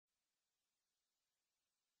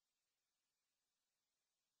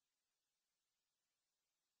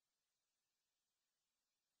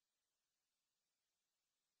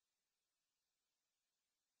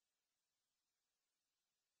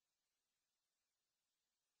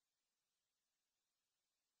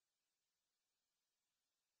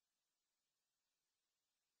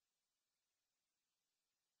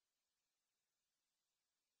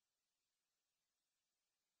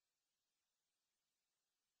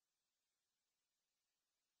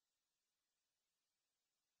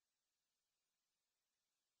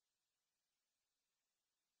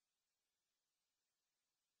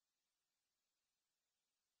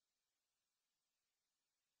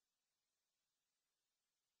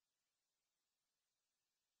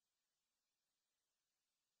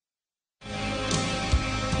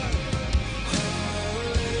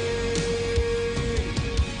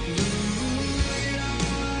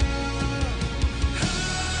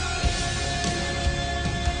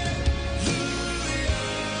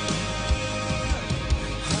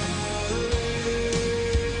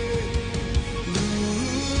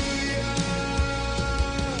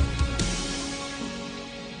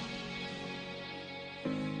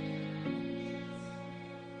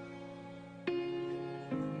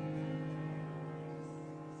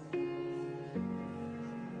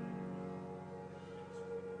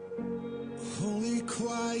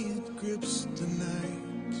quiet grips the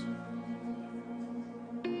night.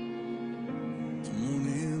 The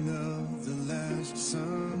morning of the last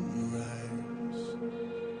sunrise.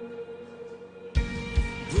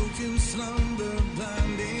 Broken slumber,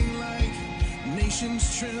 blinding light.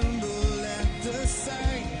 Nations tremble at the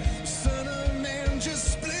sight. Son of man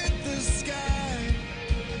just split the sky.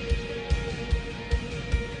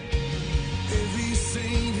 Every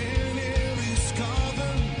saint and every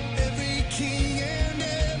scoffer, every king and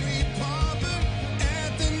every pauper,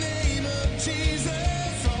 at the name of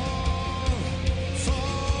Jesus,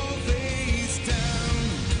 fall face down.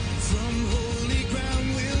 From holy ground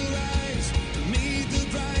we'll rise, to meet the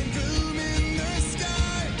bridegroom in the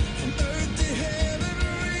sky. From earth to heaven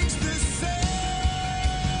rings the sound.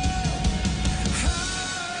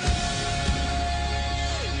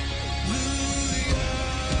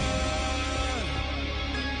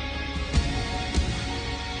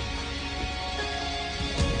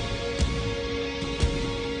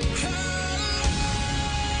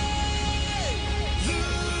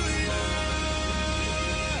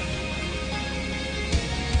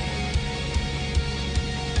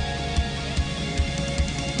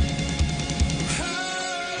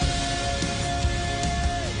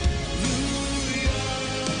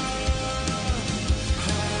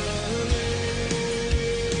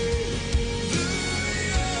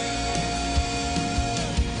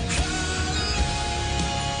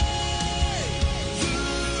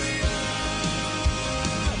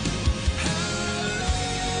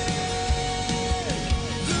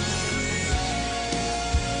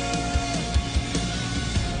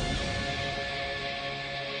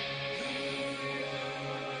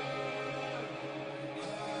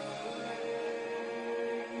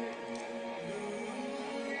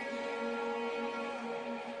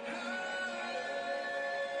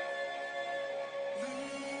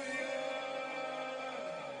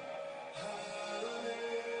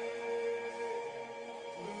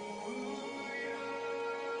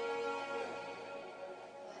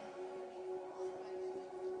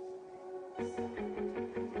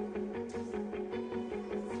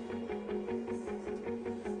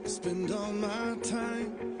 Spend all my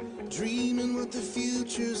time dreaming what the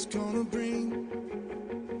future's gonna bring.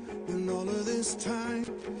 When all of this time,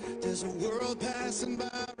 there's a world passing by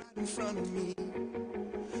right in front of me.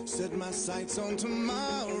 Set my sights on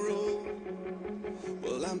tomorrow.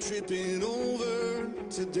 Well, I'm tripping over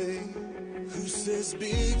today. Who says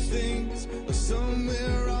big things are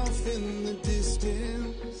somewhere off in the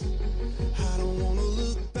distance? I don't wanna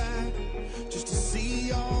look back just to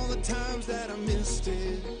see all the times that I missed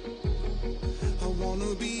it. I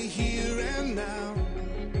wanna be here and now,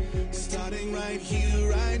 starting right here,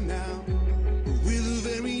 right now, with the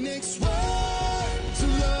very next words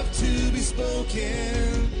of love to be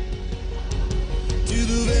spoken, to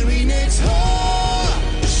the very next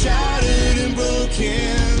heart shattered and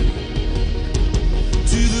broken,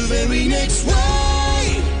 to the very next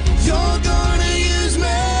way you're gonna use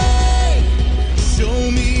me.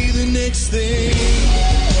 Show me the next thing.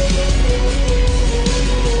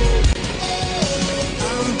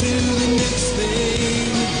 I'll do the next thing.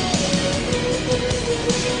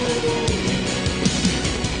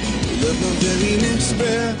 Let my very next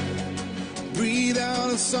breath breathe out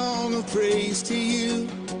a song of praise to you.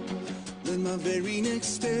 Let my very next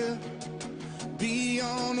step be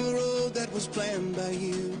on a road that was planned by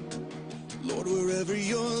you. Lord, wherever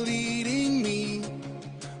you're leading me,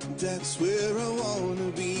 that's where I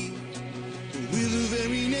wanna be. With the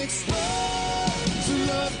very next words of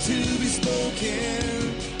love to be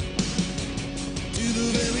spoken, to the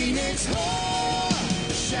very next heart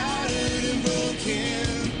shattered and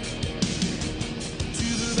broken, to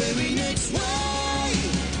the very next way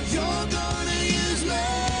you're gonna use me.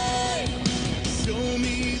 Show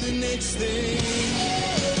me the next thing.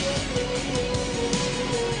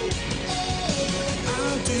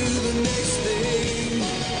 I'll do the next thing.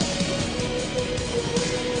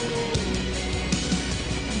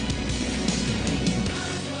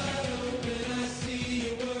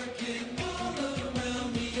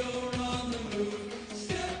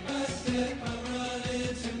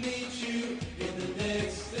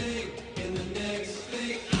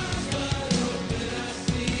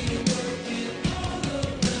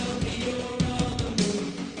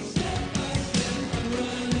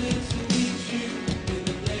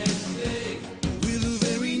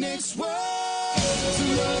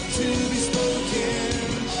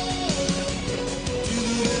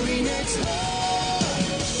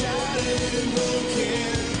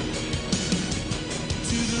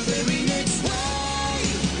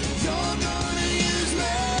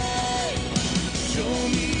 Show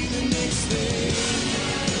me the next thing.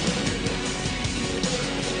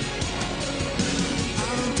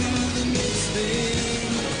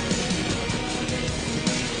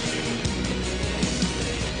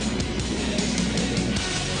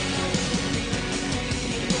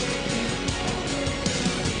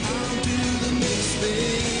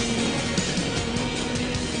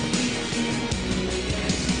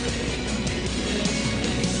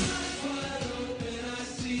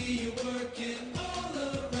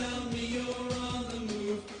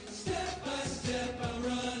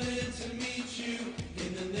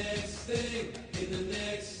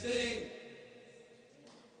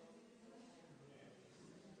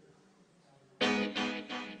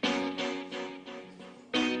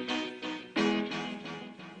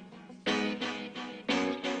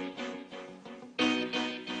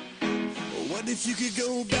 What if you could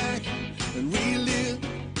go back and relive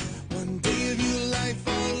one day of your life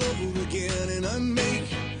all over again and unmake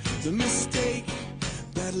the mistake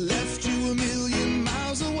that left you a million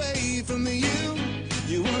miles away from the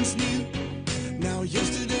you once knew? Now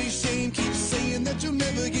yesterday's shame keeps saying that you'll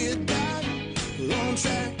never get back on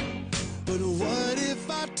track. But what if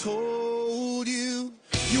I told you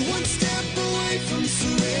you're one step away from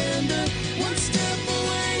surrender, one step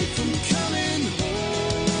away from coming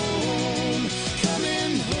home,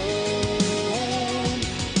 coming home.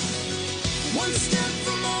 One step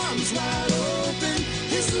from arms wide open,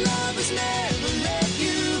 His love has never let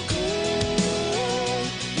you go.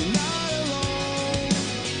 You're not alone,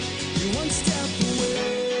 you're one step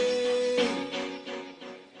away.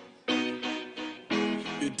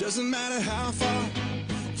 It doesn't matter how far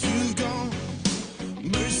you've gone,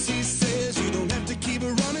 mercy says you don't have to keep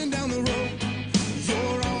running down the road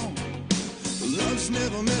you're on. Love's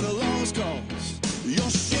never met a lost cause. Your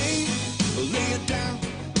shame, lay it down.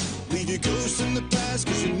 Leave your ghost in the past,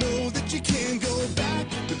 cause you know that you can't go back,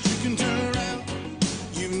 but you can turn around.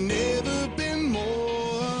 You've never been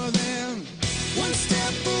more than one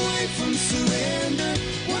step away from surrender,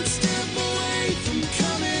 one step away from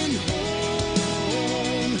coming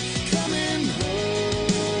home, coming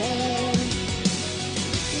home.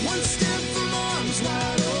 One step from arms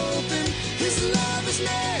wide open, His love has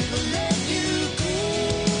never let you go.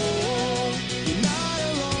 You're not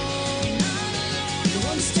alone, you're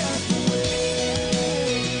one step away.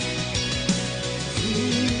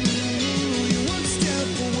 You're one step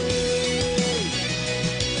away.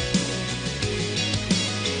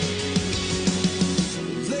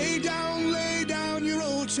 Lay down your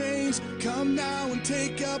old chains. Come now and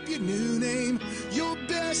take up your new name. Your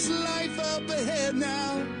best life up ahead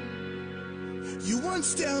now. You one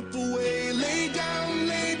step away. Lay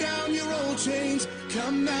down your old chains.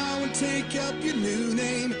 Come now and take up your new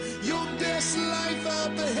name. Your best life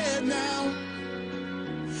up ahead now.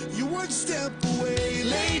 You one step away.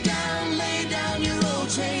 Lay down your old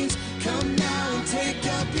chains. Come now and take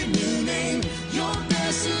up your new name. Your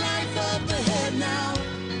best life up ahead now.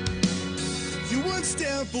 You one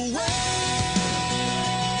step away.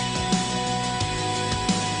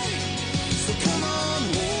 So come on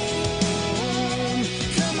home,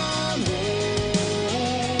 come on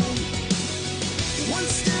home. One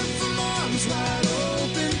step from arms wide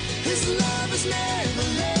open, His love has never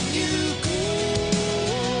let you go.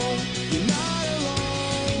 You're not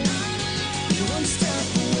alone, you're one step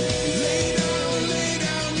away. Lay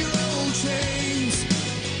down your old chains.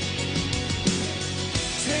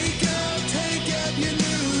 Take up your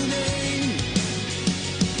new name.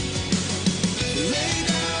 Lay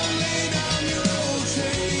down your old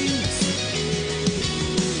chains.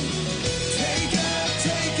 Take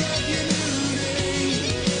up your new name.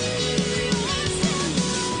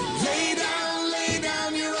 Lay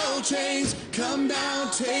down your old chains. Come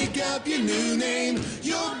down, take up your new name.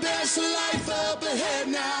 Your best life up ahead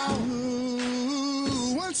now.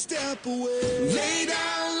 Ooh, one step away. Lay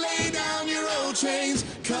down your old chains.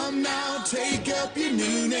 Come now, take up your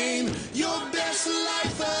new name. Your best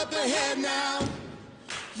life up ahead now.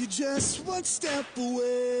 You're just one step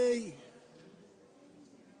away.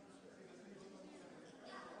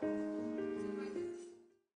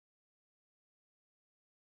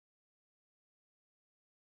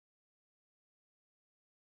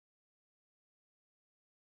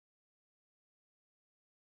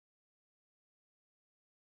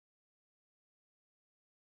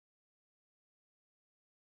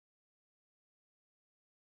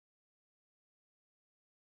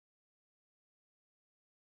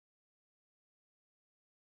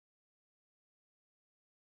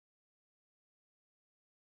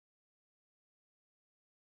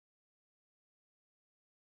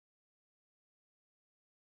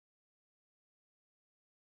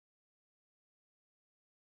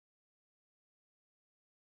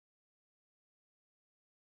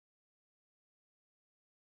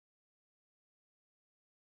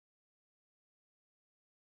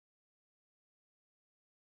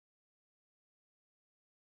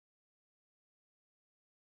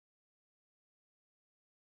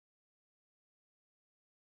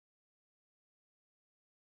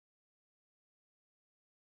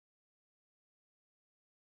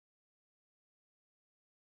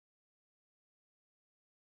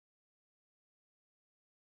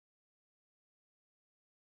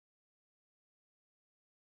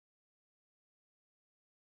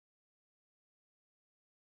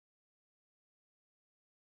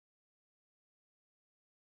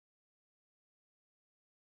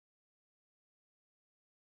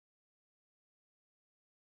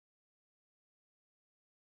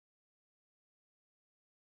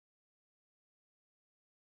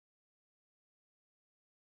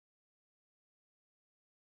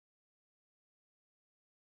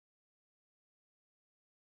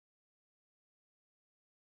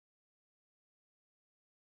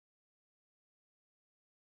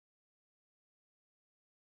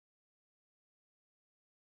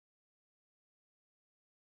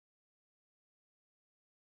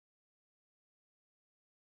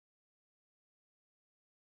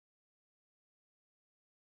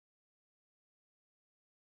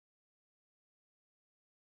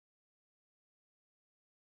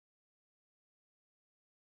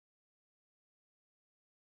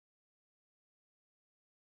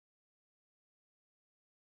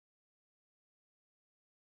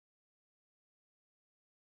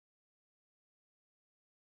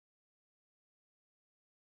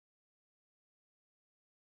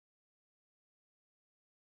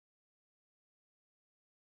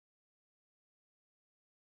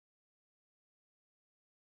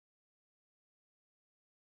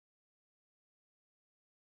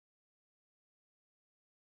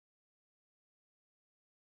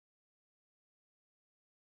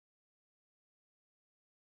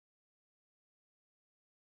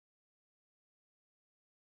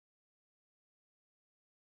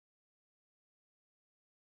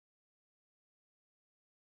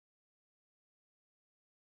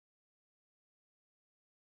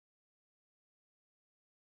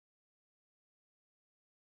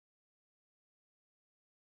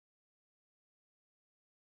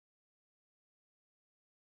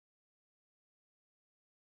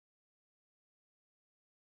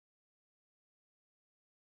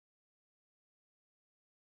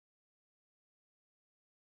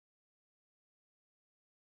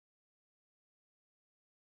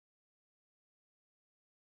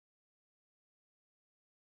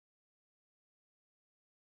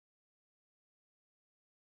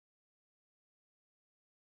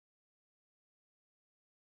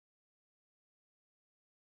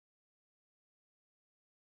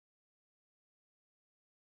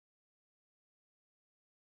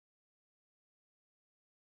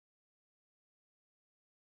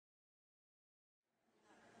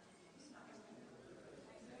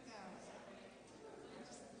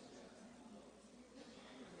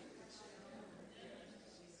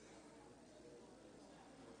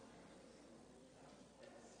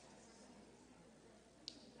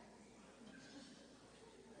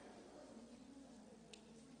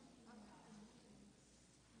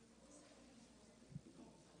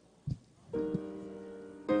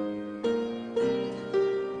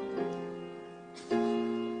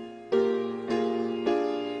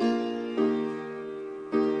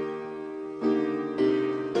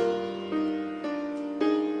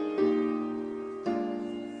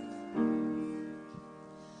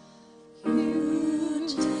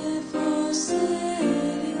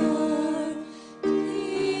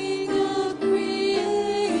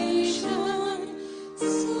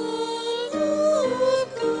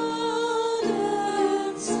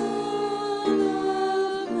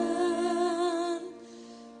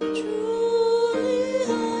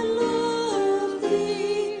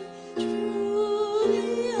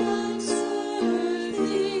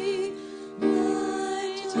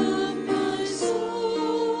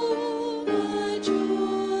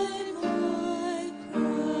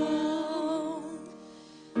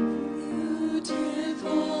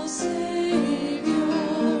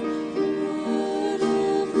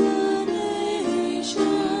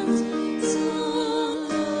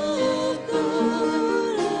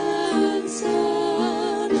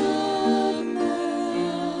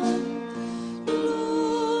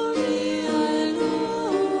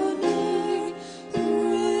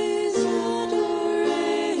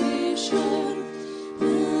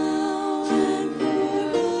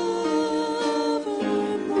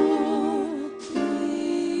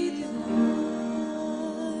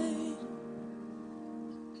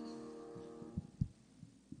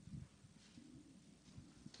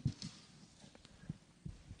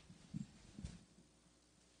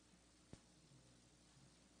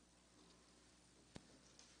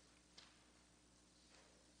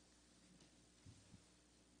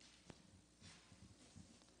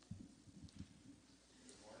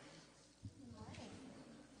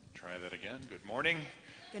 that again. Good morning.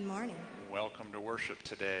 Good morning. Welcome to worship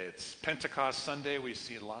today. It's Pentecost Sunday. We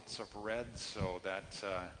see lots of red, so that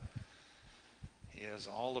is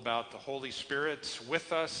all about the Holy Spirit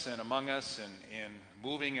with us and among us and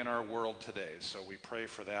moving in our world today. So we pray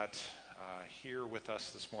for that here with us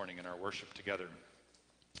this morning in our worship together.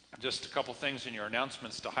 Just a couple things in your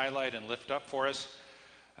announcements to highlight and lift up for us.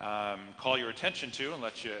 Call your attention to and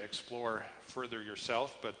let you explore further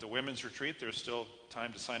yourself. But the women's retreat, there's still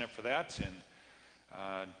time to sign up for that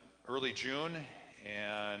in early June,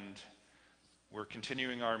 and we're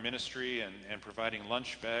continuing our ministry and providing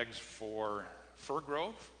lunch bags for Fir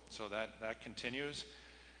Grove, so that continues.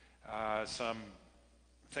 Some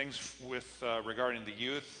things with regarding the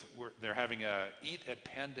youth, they're having a Eat at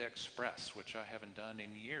Panda Express, which I haven't done in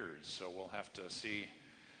years, so we'll have to see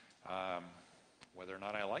whether or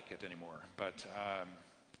not I like it anymore. But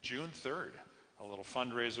June 3rd, a little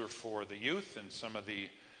fundraiser for the youth and some of the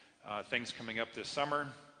things coming up this summer.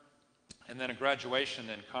 And then a graduation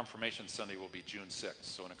and confirmation Sunday will be June 6th,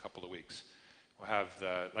 so in a couple of weeks. We'll have,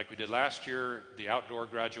 like we did last year, the outdoor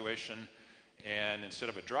graduation, and instead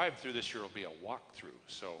of a drive-through this year, it'll be a walk-through.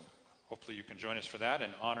 So hopefully you can join us for that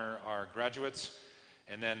and honor our graduates.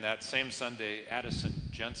 And then that same Sunday, Addison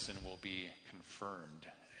Jensen will be confirmed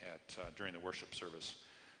during the worship service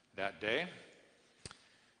that day.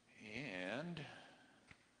 And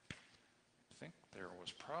I think there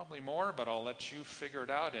was probably more, but I'll let you figure it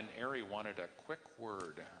out. And Ari wanted a quick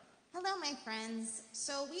word. Hello, my friends.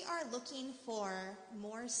 So we are looking for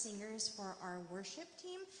more singers for our worship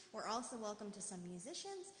team. We're also welcome to some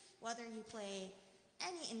musicians. Whether you play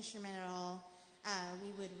any instrument at all,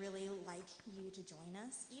 we would really like you to join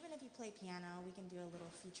us. Even if you play piano, we can do a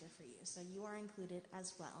little feature for you. So you are included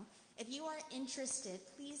as well. If you are interested,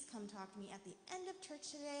 please come talk to me at the end of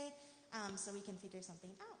church today so we can figure something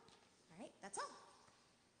out. All right, that's all.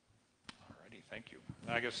 Alrighty, thank you.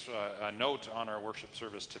 I guess a note on our worship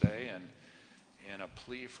service today and a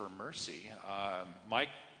plea for mercy. Mike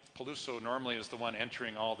Peluso normally is the one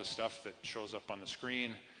entering all the stuff that shows up on the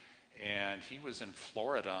screen, and he was in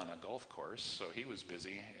Florida on a golf course, so he was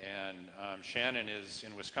busy. And Shannon is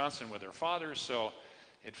in Wisconsin with her father, so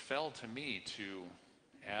it fell to me to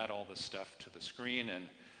add all the stuff to the screen,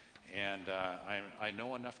 and I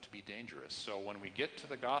know enough to be dangerous. So when we get to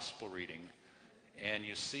the gospel reading, and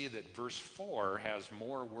you see that verse 4 has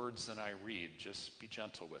more words than I read, just be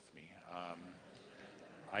gentle with me.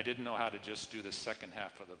 I didn't know how to just do the second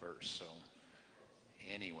half of the verse, so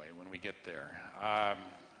anyway, when we get there.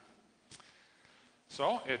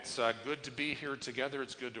 So it's good to be here together.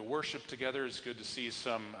 It's good to worship together. It's good to see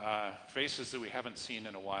some faces that we haven't seen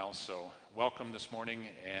in a while. So welcome this morning,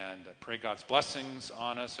 and I pray God's blessings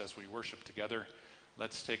on us as we worship together.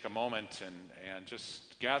 Let's take a moment and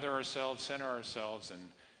just gather ourselves, center ourselves,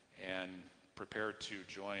 and prepare to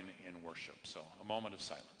join in worship. So a moment of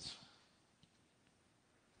silence.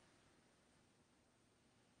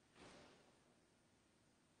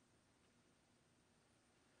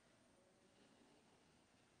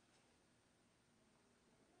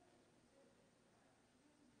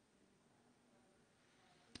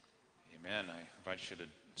 Amen. I invite you to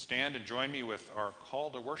stand and join me with our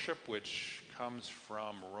call to worship, which comes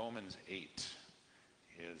from Romans 8,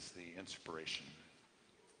 is the inspiration.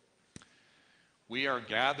 We are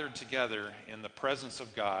gathered together in the presence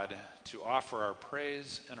of God to offer our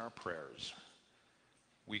praise and our prayers.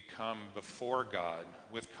 We come before God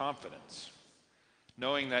with confidence,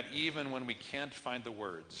 knowing that even when we can't find the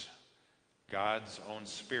words, God's own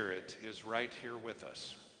Spirit is right here with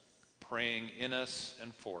us, praying in us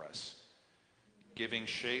and for us, giving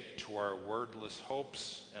shape to our wordless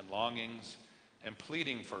hopes and longings, and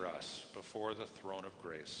pleading for us before the throne of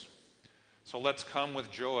grace. So let's come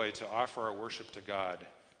with joy to offer our worship to God,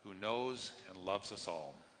 who knows and loves us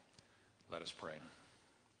all. Let us pray.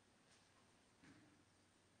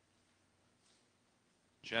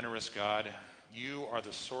 Generous God, you are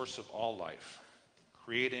the source of all life,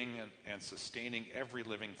 creating and sustaining every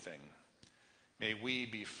living thing. May we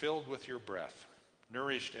be filled with your breath,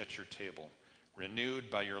 nourished at your table, renewed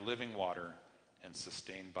by your living water, and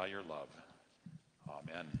sustained by your love.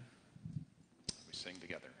 Amen. We sing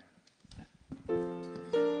together.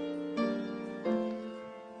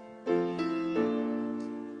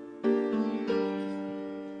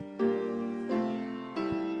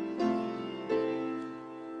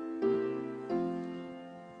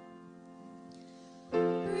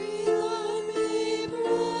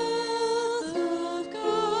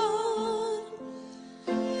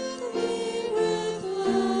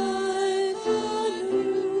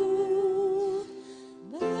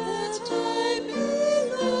 That I may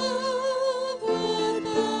love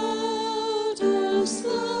what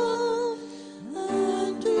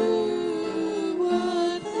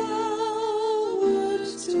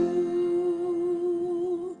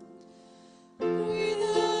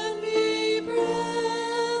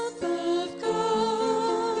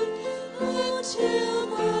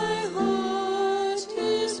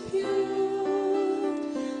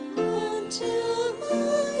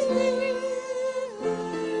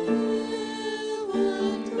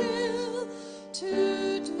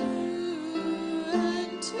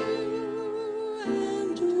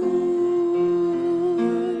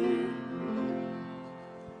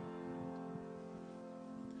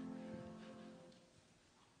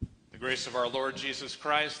grace of our Lord Jesus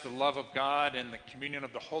Christ, the love of God, and the communion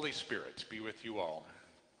of the Holy Spirit be with you all.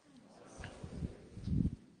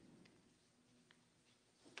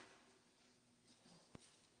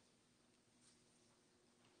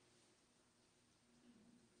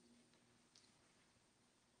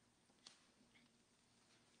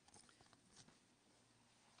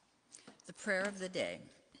 The prayer of the day.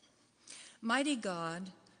 Mighty God,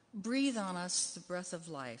 breathe on us the breath of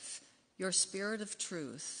life, your spirit of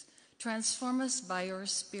truth. Transform us by your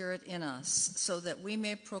Spirit in us, so that we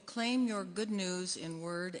may proclaim your good news in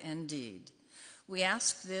word and deed. We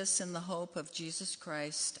ask this in the hope of Jesus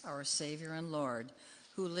Christ, our Savior and Lord,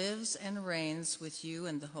 who lives and reigns with you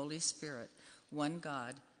and the Holy Spirit, one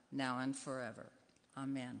God, now and forever.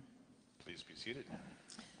 Amen. Please be seated.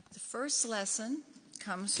 The first lesson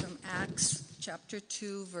comes from Acts chapter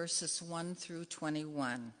 2, verses 1 through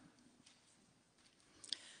 21.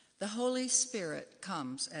 The Holy Spirit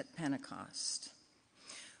comes at Pentecost.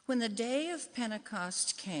 When the day of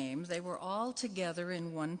Pentecost came, they were all together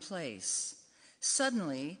in one place.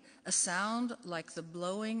 Suddenly, a sound like the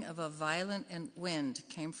blowing of a violent wind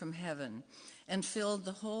came from heaven and filled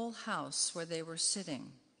the whole house where they were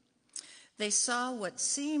sitting. They saw what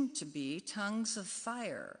seemed to be tongues of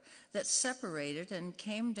fire that separated and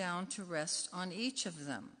came down to rest on each of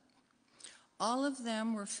them. All of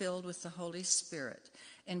them were filled with the Holy Spirit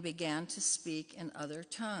and began to speak in other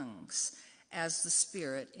tongues as the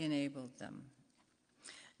Spirit enabled them.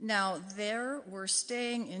 Now there were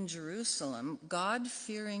staying in Jerusalem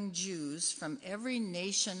God-fearing Jews from every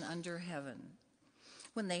nation under heaven.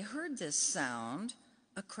 When they heard this sound,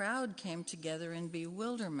 a crowd came together in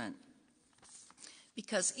bewilderment,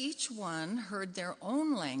 because each one heard their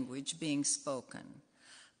own language being spoken.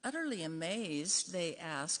 Utterly amazed, they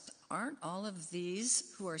asked, "Aren't all of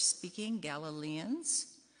these who are speaking Galileans?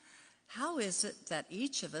 How is it that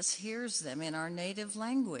each of us hears them in our native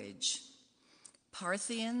language?"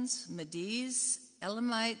 Parthians, Medes,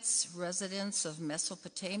 Elamites, residents of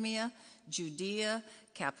Mesopotamia, Judea,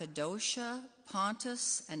 Cappadocia,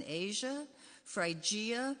 Pontus and Asia,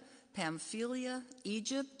 Phrygia, Pamphylia,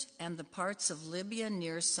 Egypt, and the parts of Libya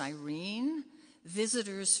near Cyrene,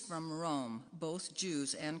 visitors from Rome, both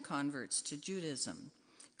Jews and converts to Judaism,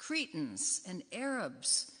 Cretans and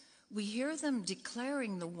Arabs, we hear them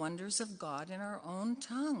declaring the wonders of God in our own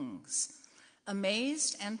tongues.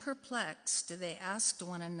 Amazed and perplexed, they asked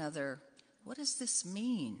one another, "What does this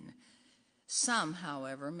mean?" Some,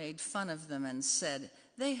 however, made fun of them and said,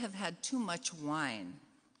 "They have had too much wine."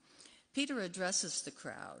 Peter addresses the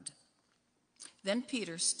crowd. Then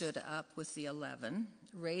Peter stood up with the 11,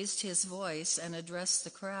 raised his voice, and addressed the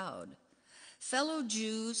crowd. "Fellow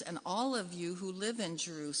Jews and all of you who live in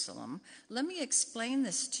Jerusalem, let me explain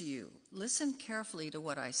this to you. Listen carefully to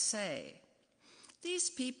what I say.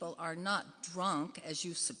 These people are not drunk, as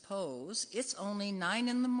you suppose. It's only 9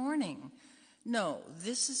 a.m. No,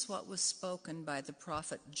 this is what was spoken by the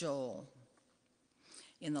prophet Joel.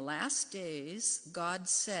 In the last days, God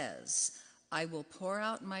says, I will pour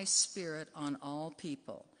out my Spirit on all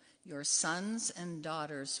people. Your sons and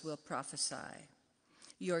daughters will prophesy.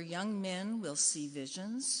 Your young men will see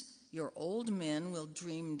visions. Your old men will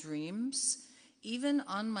dream dreams. Even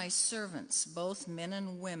on my servants, both men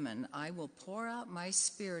and women, I will pour out my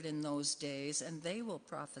Spirit in those days, and they will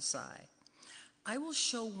prophesy. I will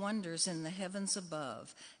show wonders in the heavens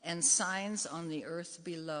above and signs on the earth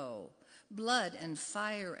below, blood and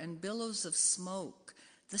fire and billows of smoke.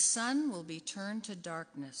 The sun will be turned to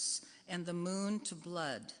darkness and the moon to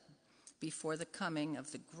blood before the coming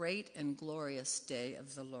of the great and glorious day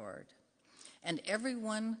of the Lord. And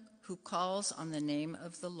everyone who calls on the name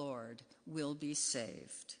of the Lord will be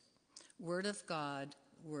saved." Word of God,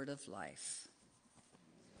 word of life.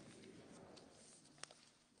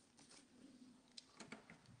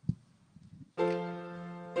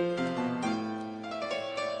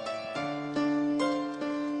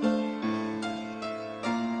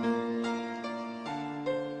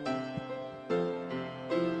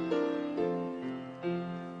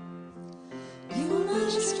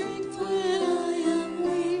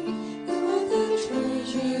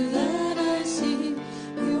 Treasure that I see,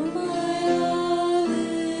 you're my all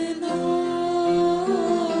in all.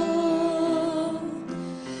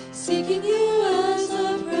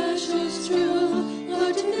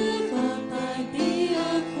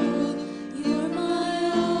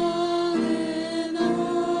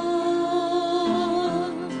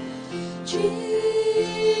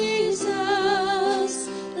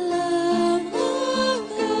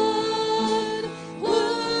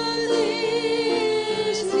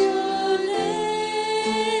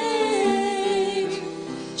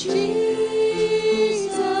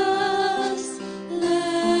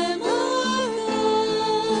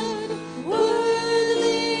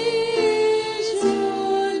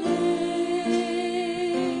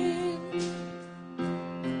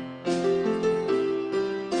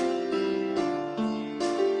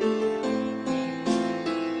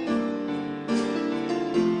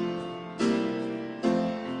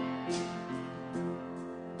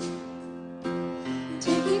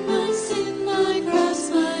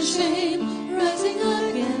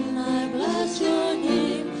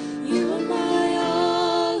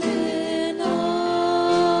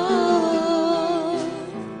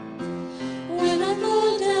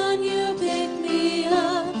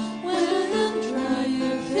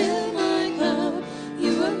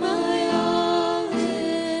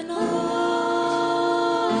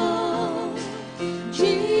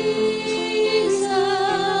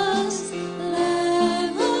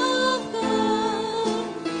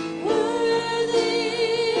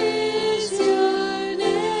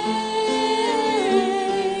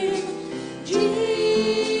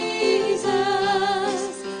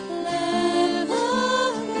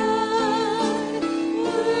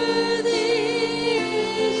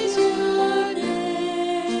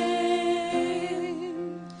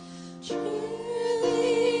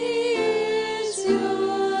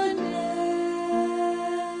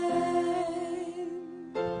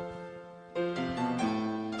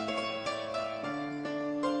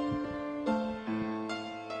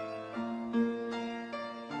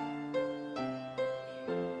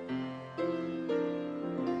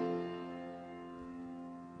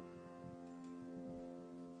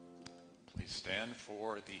 Please stand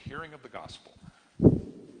for the hearing of the gospel.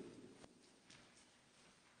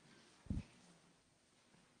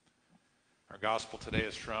 Our gospel today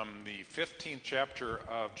is from the 15th chapter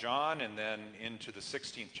of John and then into the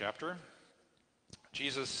 16th chapter.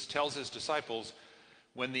 Jesus tells his disciples,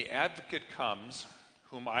 "When the advocate comes,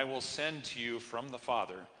 whom I will send to you from the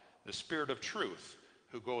Father, the Spirit of truth,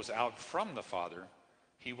 who goes out from the Father,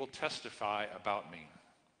 he will testify about me.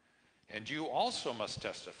 And you also must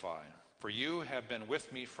testify, for you have been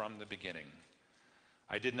with me from the beginning.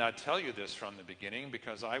 I did not tell you this from the beginning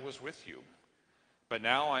because I was with you. But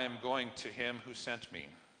now I am going to him who sent me.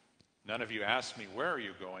 None of you asked me, 'Where are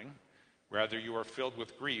you going?' Rather, you are filled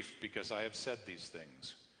with grief because I have said these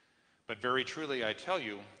things. But very truly I tell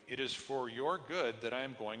you, it is for your good that I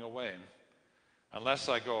am going away. Unless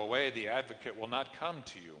I go away, the advocate will not come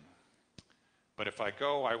to you. But if I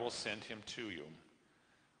go, I will send him to you.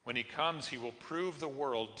 When he comes, he will prove the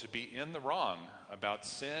world to be in the wrong about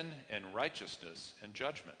sin and righteousness and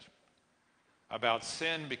judgment. About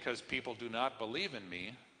sin, because people do not believe in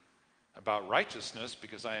me. About righteousness,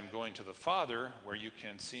 because I am going to the Father, where you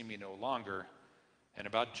can see me no longer. And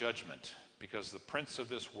about judgment, because the prince of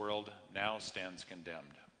this world now stands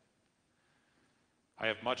condemned. I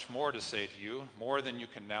have much more to say to you, more than you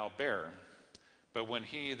can now bear. But when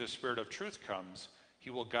he, the Spirit of truth, comes, he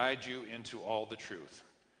will guide you into all the truth.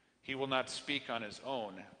 He will not speak on his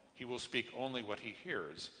own. He will speak only what he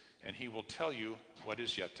hears, and he will tell you what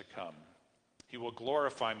is yet to come. He will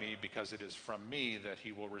glorify me because it is from me that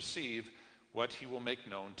he will receive what he will make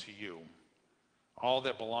known to you. All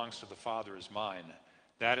that belongs to the Father is mine.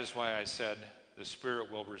 That is why I said, the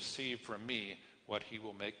Spirit will receive from me what he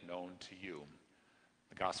will make known to you."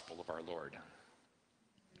 The gospel of our Lord.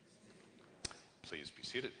 Please be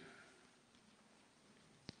seated.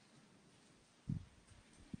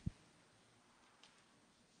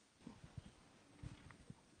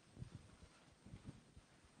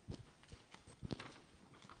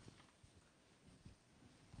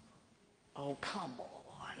 Oh, come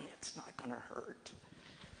on. It's not going to hurt.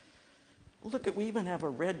 Look, we even have a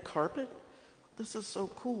red carpet. This is so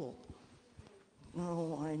cool.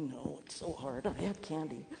 Oh, I know. It's so hard. I have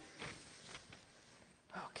candy.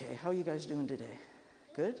 Okay, how are you guys doing today?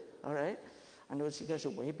 Good? All right. I notice you guys are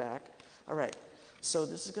way back. All right. So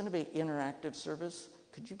this is going to be an interactive service.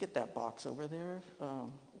 Could you get that box over there,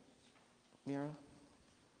 Mira?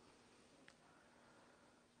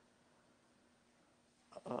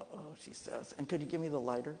 Uh-oh, she says. And could you give me the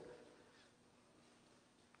lighter?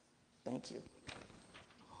 Thank you.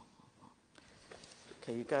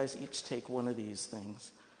 Okay, you guys each take one of these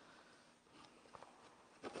things.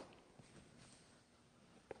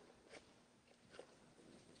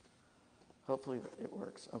 Hopefully it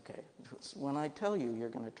works. Okay. When I tell you, you're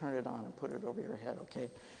going to turn it on and put it over your head, okay?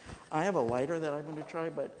 I have a lighter that I'm going to try,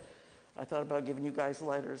 but I thought about giving you guys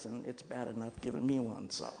lighters, and it's bad enough giving me one,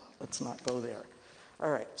 so let's not go there. All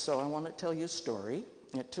right, so I want to tell you a story.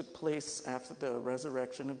 It took place after the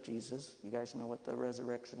resurrection of Jesus. You guys know what the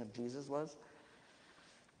resurrection of Jesus was?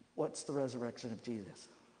 What's the resurrection of Jesus?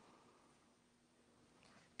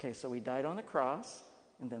 Okay, so he died on the cross,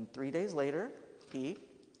 and then 3 days later, he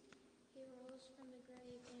rose from the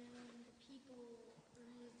grave, and the people, or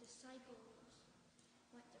his disciples,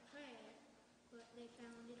 went to pray, but they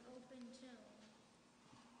found an open tomb,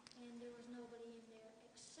 and there was nobody in there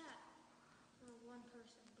except for one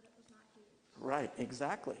person, but it was not Jesus. Right,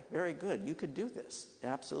 exactly. Very good. You could do this.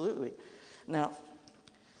 Absolutely. Now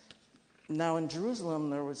in Jerusalem,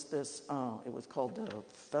 there was this, it was called the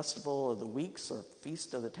Festival of the Weeks or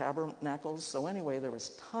Feast of the Tabernacles. So anyway, there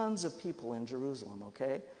was tons of people in Jerusalem,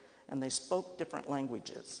 okay? And they spoke different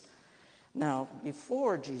languages. Now,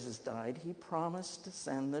 before Jesus died, he promised to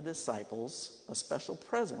send the disciples a special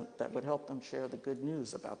present that would help them share the good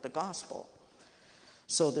news about the gospel.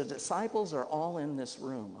 So the disciples are all in this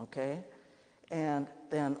room, okay? And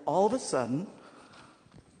then all of a sudden,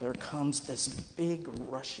 there comes this big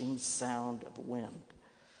rushing sound of wind.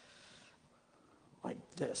 Like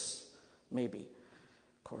this, maybe.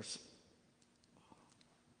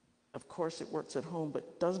 Of course it works at home,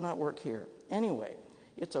 but does not work here. Anyway,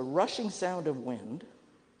 it's a rushing sound of wind.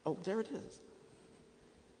 Oh, there it is.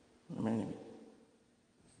 Let's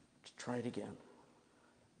try it again.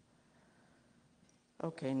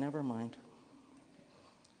 Okay, never mind.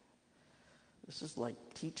 This is like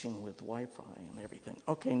teaching with Wi-Fi and everything.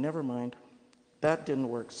 Okay, never mind. That didn't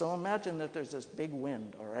work. So imagine that there's this big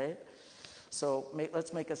wind, all right? So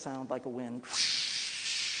let's make a sound like a wind.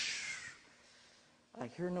 I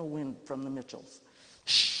hear no wind from the Mitchells.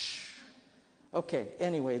 Okay,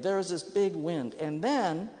 anyway, there was this big wind. And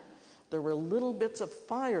then there were little bits of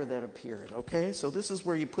fire that appeared, okay? So this is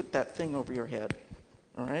where you put that thing over your head,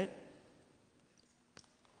 all right?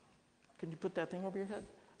 Can you put that thing over your head?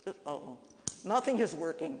 Uh-oh. Nothing is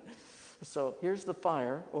working. So here's the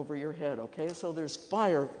fire over your head, okay? So there's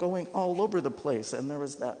fire going all over the place, and there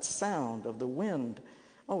was that sound of the wind.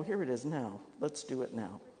 Oh, here it is now. Let's do it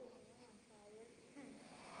now.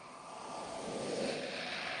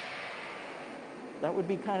 That would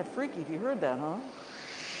be kind of freaky if you heard that, huh?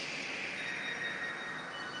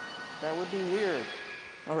 That would be weird.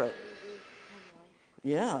 All right.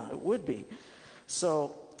 Yeah, it would be.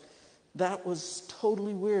 So that was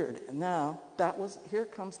totally weird. And now, here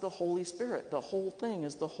comes the Holy Spirit. The whole thing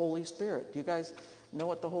is the Holy Spirit. Do you guys know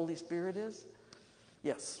what the Holy Spirit is?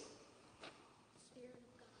 Yes.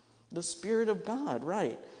 The Spirit of God,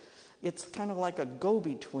 right. It's kind of like a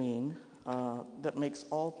go-between that makes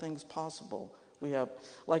all things possible. We have,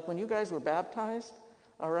 like when you guys were baptized,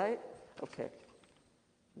 all right? Okay.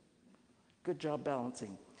 Good job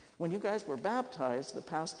balancing. When you guys were baptized, the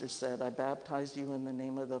pastor said, I baptized you in the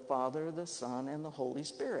name of the Father, the Son, and the Holy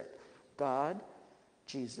Spirit. God,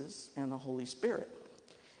 Jesus, and the Holy Spirit.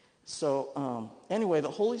 So anyway, the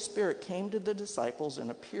Holy Spirit came to the disciples and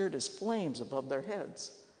appeared as flames above their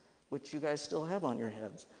heads, which you guys still have on your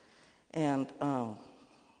heads. And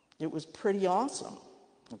it was pretty awesome,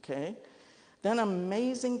 okay? Then an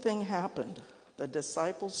amazing thing happened. The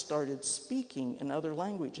disciples started speaking in other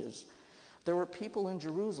languages. There were people in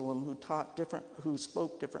Jerusalem who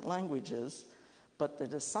spoke different languages, but the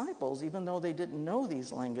disciples, even though they didn't know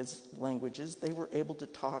these languages, they were able to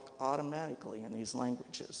talk automatically in these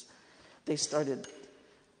languages. They started,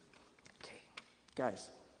 okay, guys,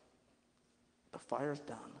 the fire's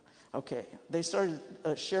done. Okay, they started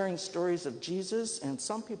sharing stories of Jesus, and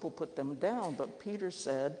some people put them down, but Peter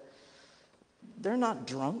said, they're not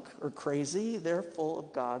drunk or crazy, they're full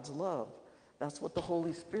of God's love. That's what the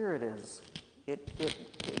Holy Spirit is. It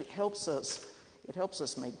helps us. It helps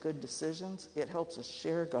us make good decisions. It helps us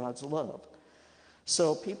share God's love.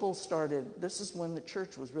 So people started. This is when the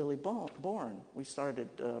church was really born.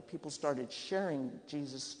 People started sharing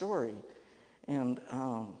Jesus' story and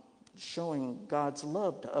showing God's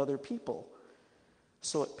love to other people.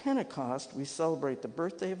 So at Pentecost, we celebrate the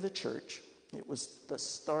birthday of the church. It was the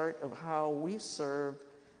start of how we serve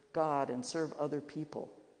God and serve other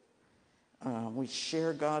people. We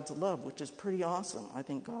share God's love, which is pretty awesome. I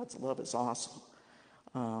think God's love is awesome.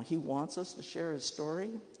 He wants us to share his story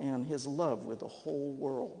and his love with the whole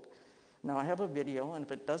world. Now, I have a video, and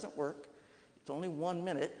if it doesn't work, it's only 1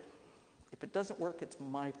 minute. If it doesn't work, it's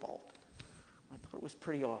my fault. I thought it was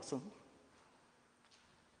pretty awesome.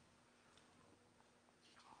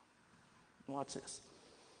 Watch this.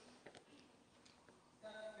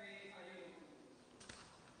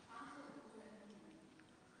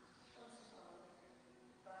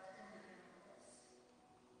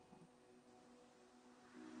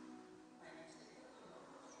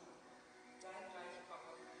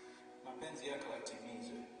 Mapenzi yako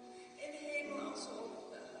yatimizwe.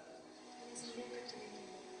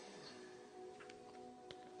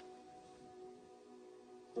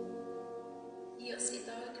 Io sì,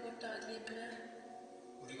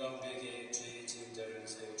 우리가 우리에게 죄의 책임자를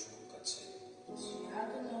세워 준 것 같이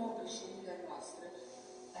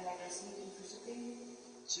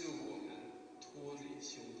지우고 오면 도리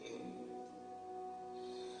시우거든.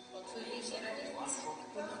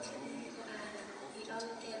 Vergib mir alle die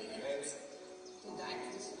Alltäglichen und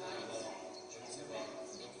deines Reichs.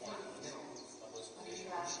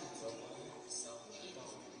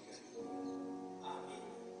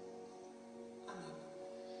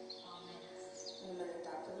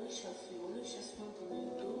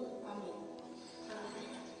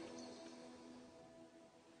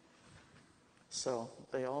 So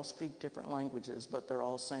they all speak different languages, but they're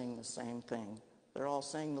all saying the same thing. They're all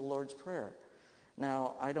saying the Lord's Prayer.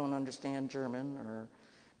 Now, I don't understand German or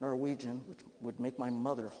Norwegian, which would make my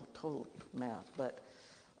mother totally mad, but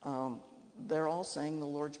they're all saying the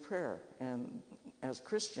Lord's Prayer. And as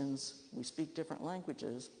Christians, we speak different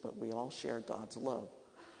languages, but we all share God's love.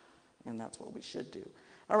 And that's what we should do.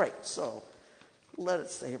 All right, so let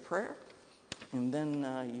us say a prayer, and then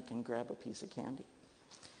you can grab a piece of candy.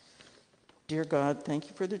 Dear God, thank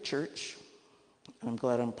you for the church. I'm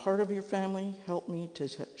glad I'm part of your family. Help me to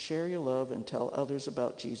share your love and tell others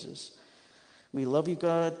about Jesus. We love you,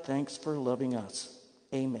 God. Thanks for loving us.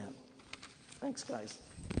 Amen. Thanks, guys.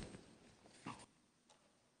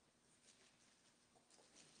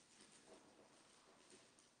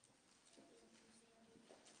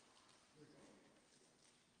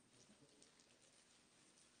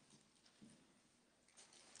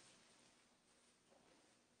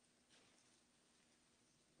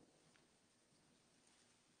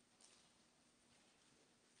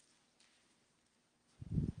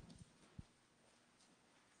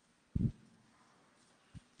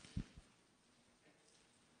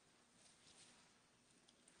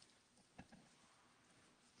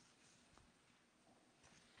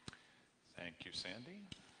 Thank you, Sandy.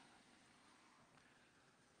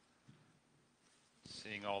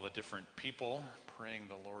 Seeing all the different people praying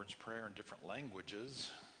the Lord's Prayer in different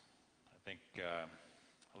languages, I think,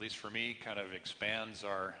 at least for me, kind of expands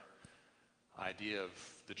our idea of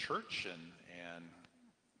the church and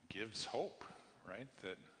gives hope, right?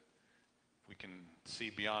 That we can see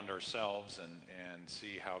beyond ourselves and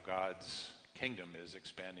see how God's kingdom is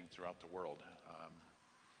expanding throughout the world.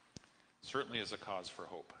 Certainly is a cause for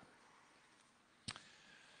hope.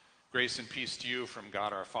 Grace and peace to you from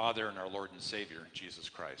God our Father and our Lord and Savior, Jesus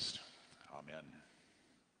Christ. Amen.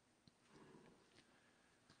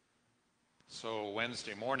 So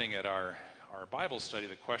Wednesday morning at our Bible study,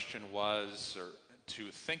 the question was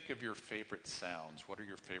to think of your favorite sounds. What are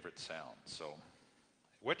your favorite sounds? So,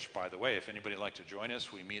 which, by the way, if anybody would like to join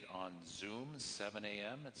us, we meet on Zoom, 7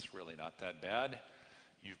 a.m. It's really not that bad.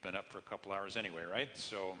 You've been up for a couple hours anyway, right?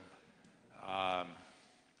 So,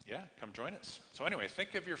 yeah, come join us. So anyway,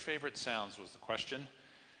 think of your favorite sounds was the question.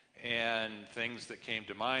 And things that came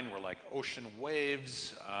to mind were like ocean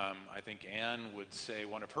waves. I think Anne would say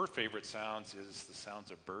one of her favorite sounds is the sounds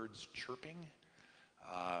of birds chirping.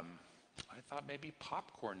 I thought maybe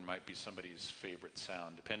popcorn might be somebody's favorite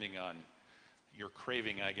sound, depending on your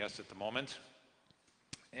craving, I guess, at the moment.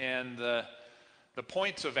 And the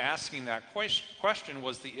point of asking that question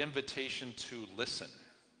was the invitation to listen,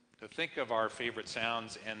 to think of our favorite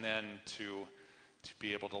sounds and then to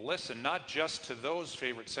be able to listen, not just to those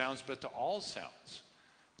favorite sounds, but to all sounds,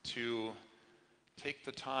 to take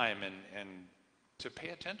the time and to pay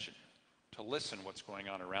attention, to listen what's going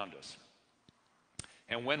on around us.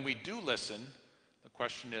 And when we do listen, the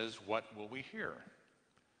question is, what will we hear?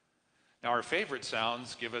 Now, our favorite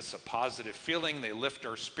sounds give us a positive feeling. They lift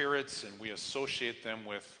our spirits, and we associate them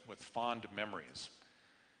with fond memories.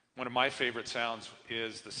 One of my favorite sounds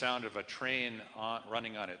is the sound of a train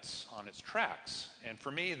running on its tracks. And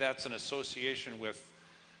for me, that's an association with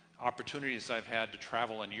opportunities I've had to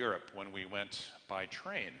travel in Europe when we went by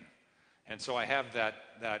train. And so I have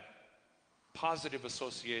that positive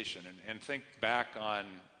association and think back on,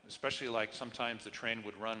 especially like sometimes the train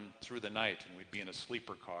would run through the night and we'd be in a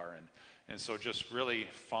sleeper car. And so just really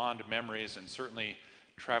fond memories, and certainly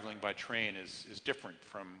traveling by train is different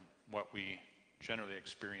from what we generally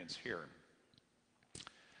experience here.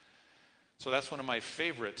 So that's one of my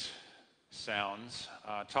favorite sounds.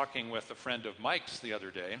 Talking with a friend of Mike's the other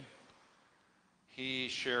day, he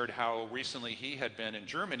shared how recently he had been in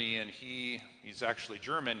Germany, and he's actually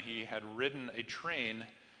German. He had ridden a train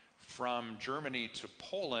from Germany to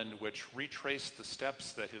Poland, which retraced the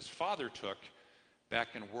steps that his father took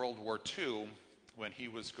back in World War II when he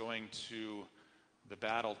was going to the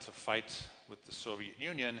battle to fight with the Soviet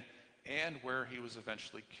Union, and where he was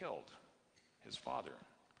eventually killed, his father.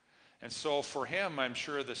 And so for him, I'm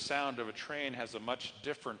sure the sound of a train has a much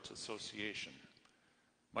different association,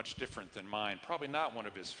 much different than mine. Probably not one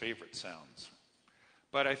of his favorite sounds.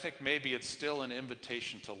 But I think maybe it's still an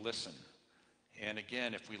invitation to listen. And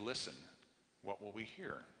again, if we listen, what will we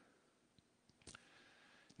hear?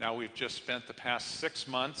 Now, we've just spent the past 6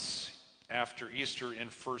 months after Easter in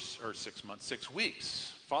 6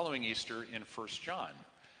 weeks following Easter in 1 John.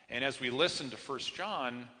 And as we listened to 1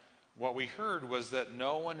 John, what we heard was that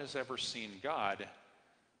no one has ever seen God,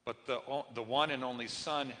 but the one and only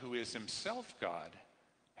Son, who is himself God,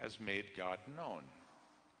 has made God known.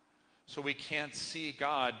 So we can't see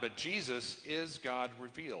God, but Jesus is God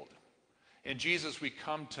revealed. In Jesus, we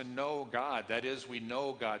come to know God. That is, we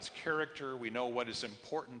know God's character. We know what is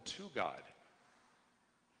important to God.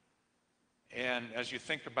 And as you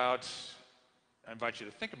think about, I invite you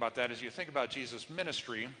to think about that, as you think about Jesus'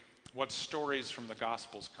 ministry, what stories from the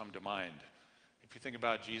Gospels come to mind? If you think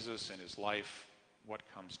about Jesus and his life, what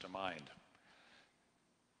comes to mind?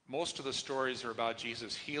 Most of the stories are about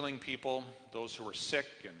Jesus healing people, those who are sick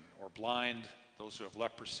or blind, those who have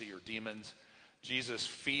leprosy or demons. Jesus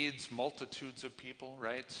feeds multitudes of people,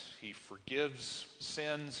 right? He forgives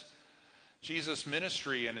sins. Jesus'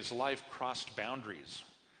 ministry and his life crossed boundaries,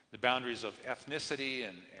 the boundaries of ethnicity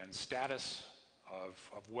and status,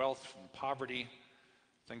 of wealth and poverty,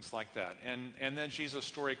 things like that. And then Jesus'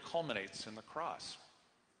 story culminates in the cross.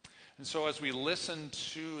 And so as we listen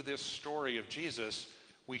to this story of Jesus,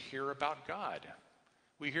 we hear about God.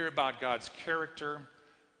 We hear about God's character,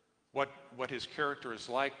 what his character is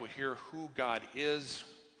like. We hear who God is.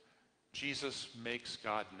 Jesus makes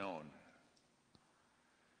God known.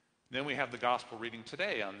 Then we have the gospel reading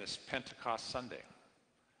today on this Pentecost Sunday.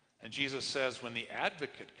 And Jesus says, when the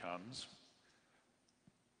advocate comes,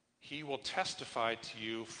 he will testify to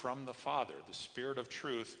you from the Father, the Spirit of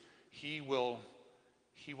truth. He will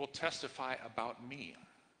testify about me.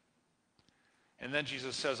 And then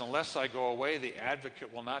Jesus says, unless I go away, the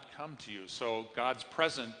advocate will not come to you. So God's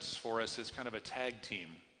presence for us is kind of a tag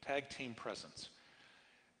team presence.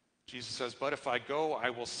 Jesus says, but if I go, I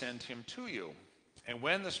will send him to you. And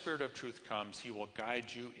when the Spirit of truth comes, he will guide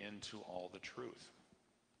you into all the truth.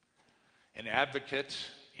 An advocate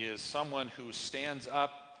is someone who stands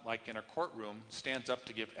up, like in a courtroom, stands up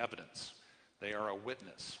to give evidence. They are a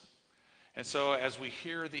witness. And so as we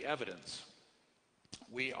hear the evidence,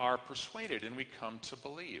 we are persuaded and we come to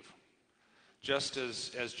believe. Just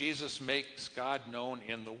as Jesus makes God known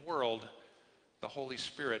in the world, the Holy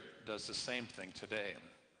Spirit does the same thing today,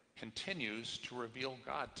 continues to reveal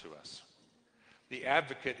God to us. The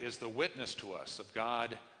advocate is the witness to us of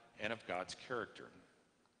God and of God's character.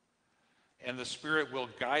 And the Spirit will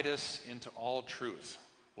guide us into all truth,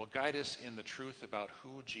 will guide us in the truth about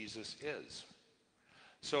who Jesus is.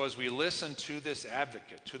 So as we listen to this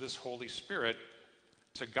advocate, to this Holy Spirit,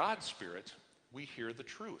 to God's Spirit, we hear the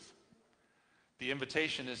truth. The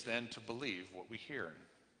invitation is then to believe what we hear.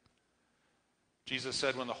 Jesus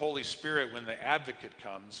said when the Holy Spirit, when the advocate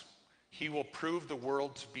comes, he will prove the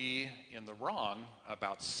world to be in the wrong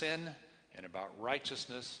about sin and about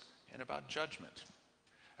righteousness and about judgment.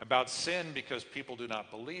 About sin because people do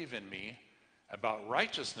not believe in me, about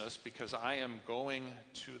righteousness because I am going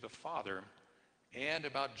to the Father, and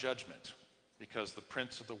about judgment because the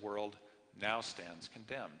prince of the world now stands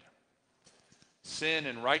condemned. Sin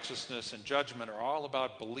and righteousness and judgment are all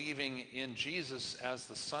about believing in Jesus as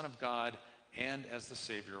the Son of God and as the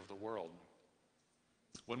Savior of the world.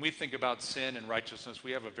 When we think about sin and righteousness,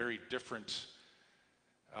 we have a very different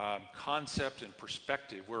concept and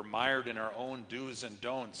perspective. We're mired in our own do's and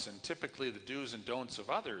don'ts, and typically the do's and don'ts of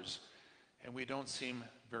others, and we don't seem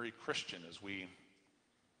very Christian as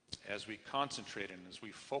we concentrate and as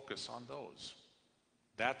we focus on those.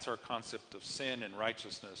 That's our concept of sin and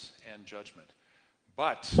righteousness and judgment.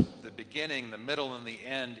 But the beginning, the middle, and the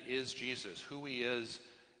end is Jesus, who he is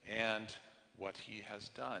and what he has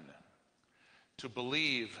done. To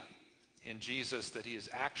believe in Jesus that he is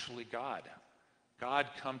actually God, God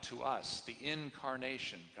come to us, the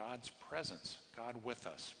incarnation, God's presence, God with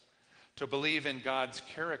us. To believe in God's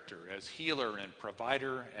character as healer and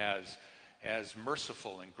provider, as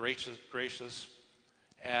merciful and gracious,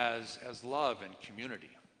 as love and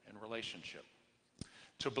community and relationship.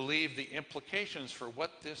 To believe the implications for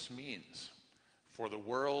what this means for the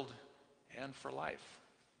world and for life.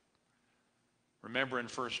 Remember in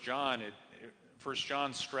 1 John, 1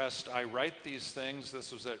 John stressed, I write these things,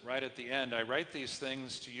 this was right at the end, I write these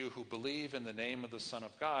things to you who believe in the name of the Son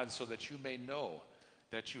of God so that you may know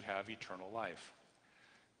that you have eternal life.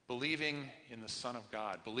 Believing in the Son of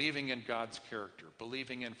God, believing in God's character,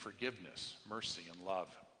 believing in forgiveness, mercy, and love.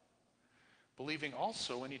 Believing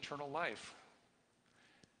also in eternal life.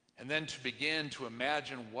 And then to begin to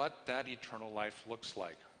imagine what that eternal life looks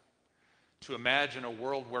like. To imagine a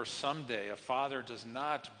world where someday a father does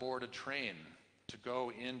not board a train to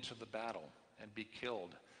go into the battle and be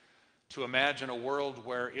killed. To imagine a world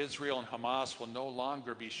where Israel and Hamas will no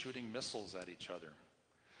longer be shooting missiles at each other.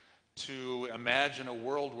 To imagine a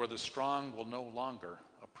world where the strong will no longer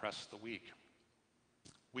oppress the weak.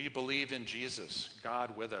 We believe in Jesus,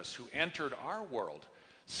 God with us, who entered our world,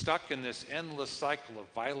 stuck in this endless cycle of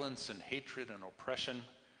violence and hatred and oppression.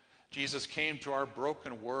 Jesus came to our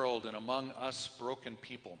broken world and among us broken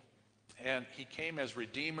people. And he came as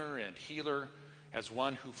Redeemer and healer, as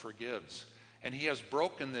one who forgives. And he has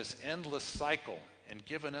broken this endless cycle and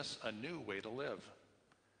given us a new way to live.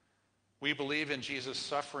 We believe in Jesus'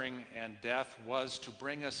 suffering and death was to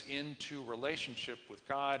bring us into relationship with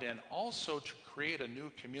God and also to create a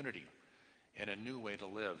new community and a new way to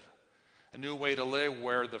live. A new way to live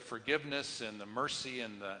where the forgiveness and the mercy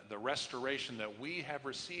and the restoration that we have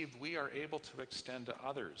received, we are able to extend to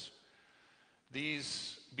others.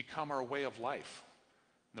 These become our way of life,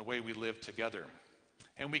 the way we live together.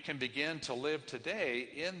 And we can begin to live today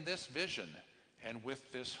in this vision and with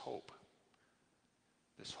this hope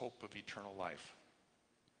of eternal life.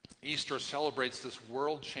 Easter celebrates this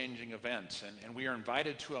world-changing event, and we are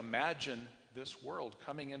invited to imagine this world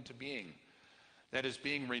coming into being that is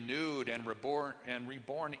being renewed and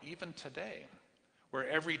reborn even today, where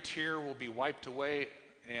every tear will be wiped away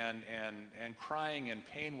and crying and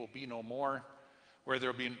pain will be no more, where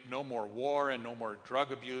there will be no more war and no more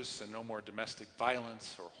drug abuse and no more domestic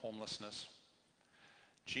violence or homelessness.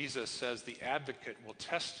 Jesus says the advocate will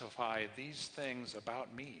testify these things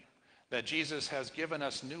about me, that Jesus has given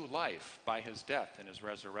us new life by his death and his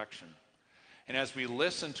resurrection. And as we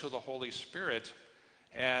listen to the Holy Spirit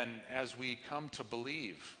and as we come to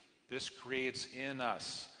believe, this creates in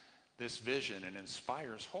us this vision and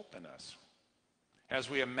inspires hope in us. As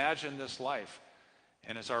we imagine this life,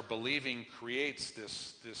 and as our believing creates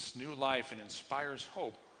this new life and inspires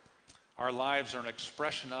hope, our lives are an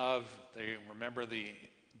expression of, remember the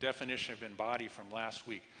definition of embody from last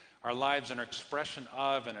week, our lives are an expression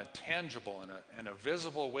of and a tangible and a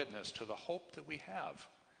visible witness to the hope that we have.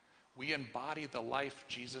 We embody the life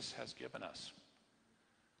Jesus has given us.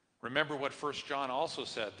 Remember what 1 John also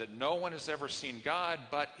said, that no one has ever seen God,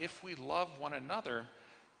 but if we love one another,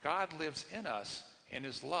 God lives in us, and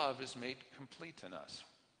his love is made complete in us.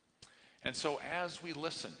 And so as we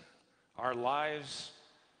listen,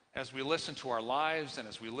 as we listen to our lives and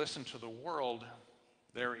as we listen to the world,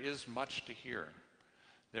 there is much to hear.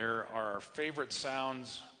 There are our favorite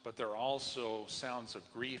sounds, but there are also sounds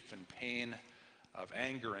of grief and pain, of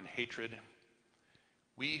anger and hatred.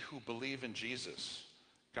 We who believe in Jesus,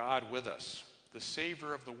 God with us, the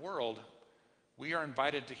Savior of the world, we are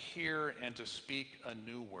invited to hear and to speak a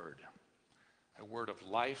new word, a word of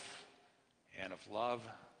life and of love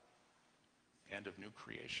and of new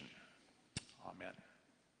creation. Amen.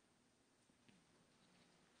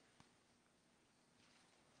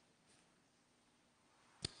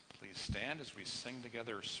 Please stand as we sing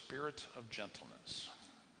together, Spirit of Gentleness.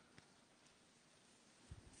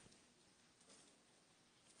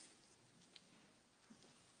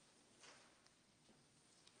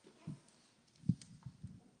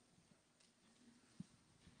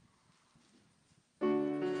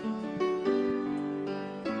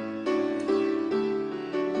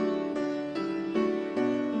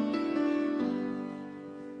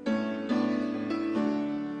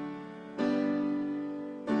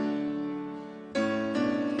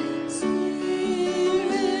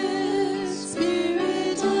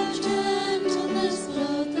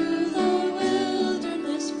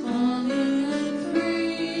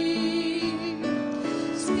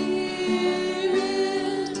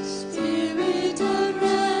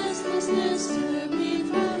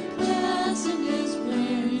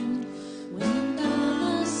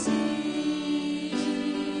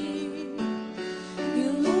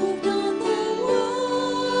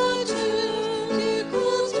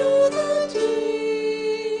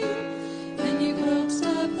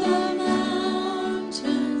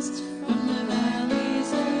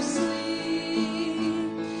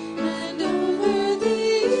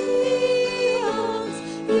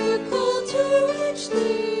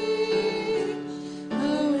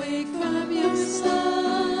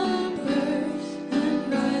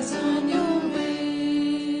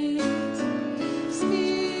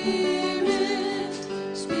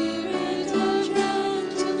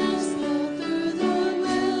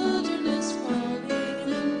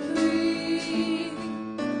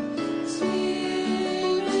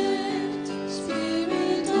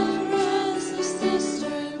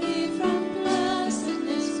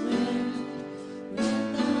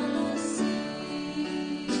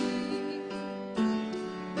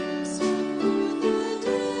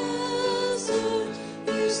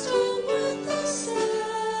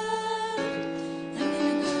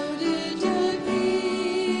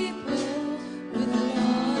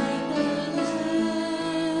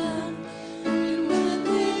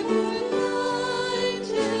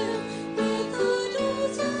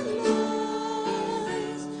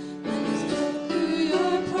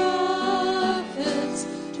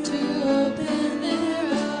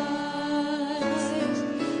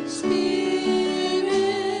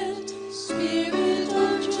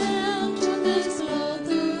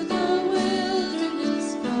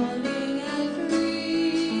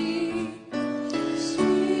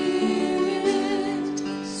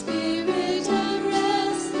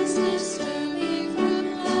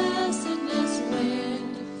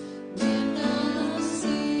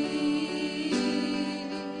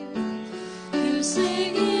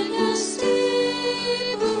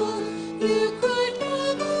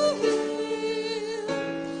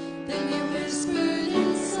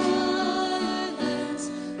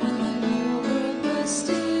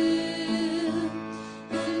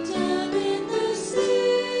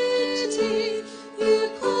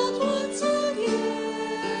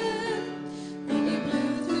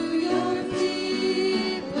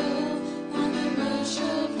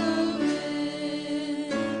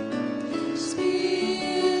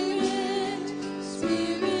 Spirit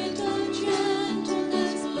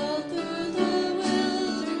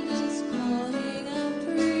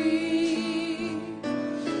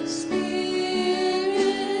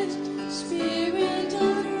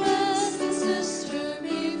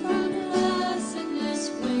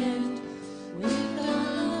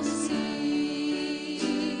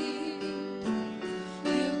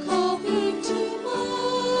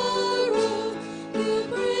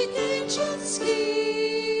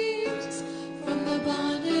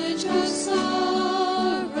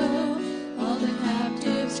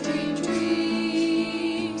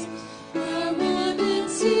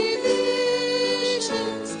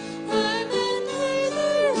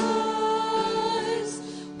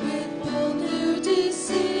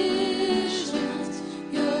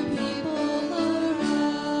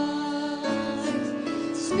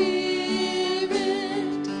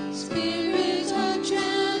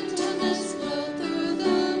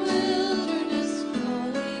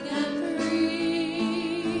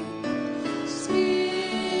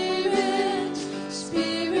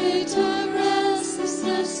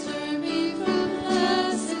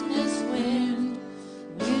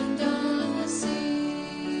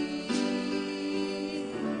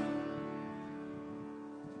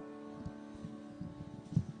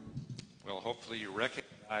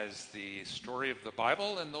recognize the story of the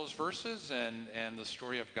Bible in those verses and the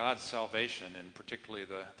story of God's salvation, and particularly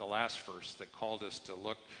the last verse that called us to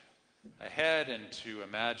look ahead and to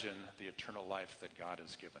imagine the eternal life that God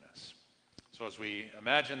has given us. So as we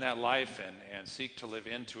imagine that life and seek to live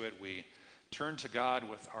into it, we turn to God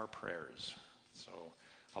with our prayers. So,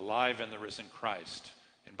 alive in the risen Christ,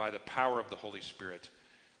 and by the power of the Holy Spirit,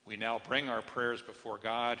 we now bring our prayers before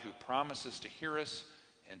God, who promises to hear us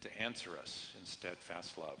and to answer us in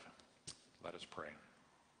steadfast love. Let us pray.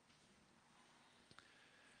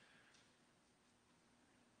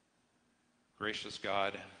 Gracious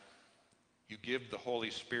God, you give the Holy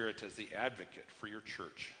Spirit as the advocate for your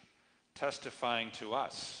church, testifying to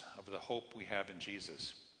us of the hope we have in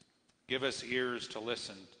Jesus. Give us ears to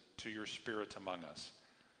listen to your Spirit among us.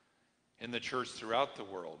 In the church throughout the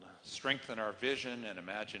world, strengthen our vision and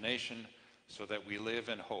imagination so that we live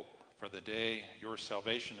in hope for the day your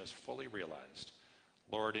salvation is fully realized.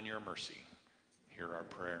 Lord, in your mercy, hear our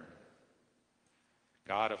prayer.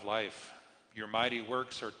 God of life, your mighty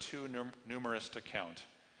works are too numerous to count,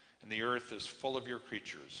 and the earth is full of your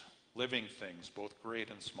creatures, living things both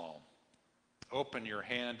great and small. Open your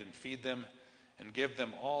hand and feed them, and give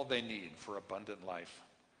them all they need for abundant life.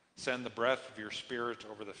 Send the breath of your Spirit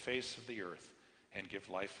over the face of the earth and give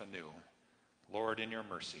life anew. Lord, in your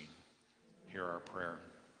mercy, hear our prayer.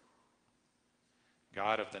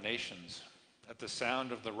 God of the nations, at the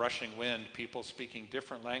sound of the rushing wind, people speaking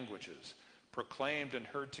different languages proclaimed and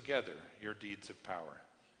heard together your deeds of power.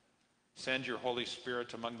 Send your Holy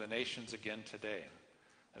Spirit among the nations again today,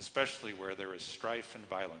 especially where there is strife and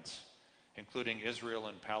violence, including Israel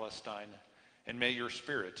and Palestine, and may your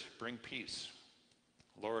Spirit bring peace.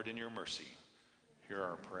 Lord, in your mercy, hear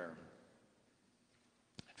our prayer.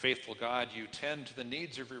 Faithful God, you tend to the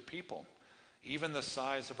needs of your people, even the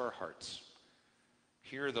sighs of our hearts.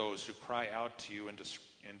 Hear those who cry out to you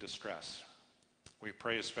in distress. We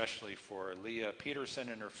pray especially for Leah Peterson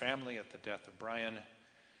and her family at the death of Brian.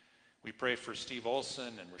 We pray for Steve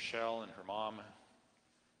Olson and Rochelle and her mom.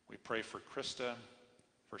 We pray for Krista,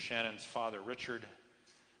 for Shannon's father Richard,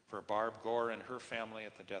 for Barb Gore and her family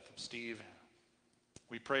at the death of Steve.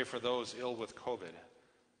 We pray for those ill with COVID,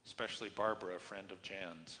 especially Barbara, a friend of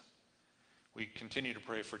Jan's. We continue to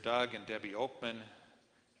pray for Doug and Debbie Oakman,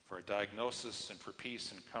 for a diagnosis and for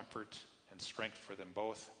peace and comfort and strength for them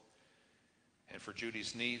both, and for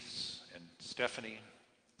Judy's niece and Stephanie,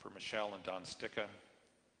 for Michelle and Don Sticka.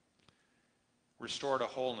 Restore to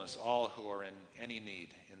wholeness all who are in any need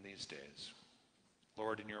in these days.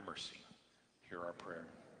 Lord, in your mercy, hear our prayer.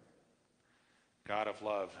 God of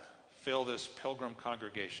love, fill this Pilgrim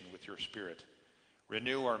congregation with your Spirit.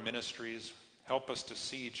 Renew our ministries. Help us to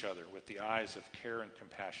see each other with the eyes of care and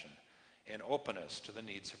compassion, and open us to the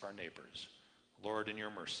needs of our neighbors. Lord, in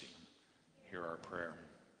your mercy, hear our prayer.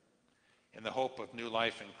 In the hope of new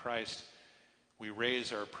life in Christ, we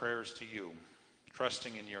raise our prayers to you,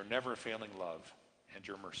 trusting in your never-failing love and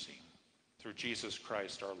your mercy. Through Jesus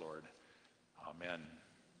Christ our Lord. Amen.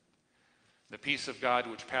 The peace of God,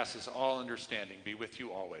 which passes all understanding, be with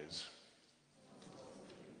you always.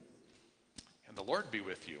 And the Lord be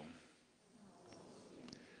with you.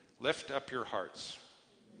 Lift up your hearts.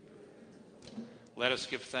 Let us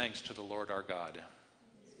give thanks to the Lord our God.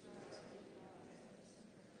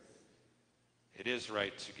 It is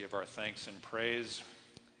right to give our thanks and praise,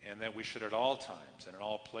 and that we should at all times and in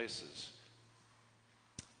all places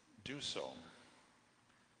do so.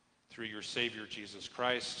 Through your Savior, Jesus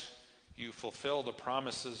Christ, you fulfill the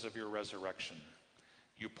promises of your resurrection.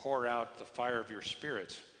 You pour out the fire of your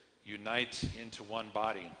Spirit, unite into one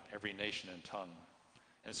body every nation and tongue.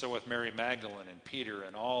 And so with Mary Magdalene and Peter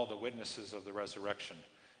and all the witnesses of the resurrection,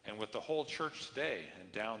 and with the whole church today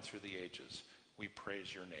and down through the ages, we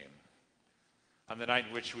praise your name. On the night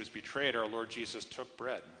in which he was betrayed, our Lord Jesus took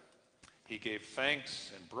bread. He gave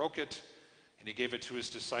thanks and broke it, and he gave it to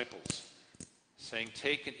his disciples, saying,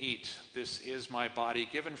 "Take and eat. This is my body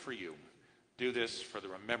given for you. Do this for the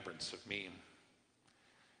remembrance of me."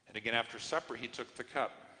 And again after supper, he took the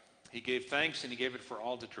cup. He gave thanks, and he gave it for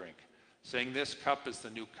all to drink, saying, "This cup is the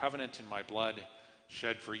new covenant in my blood,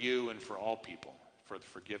 shed for you and for all people, for the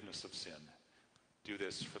forgiveness of sin. Do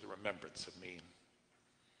this for the remembrance of me."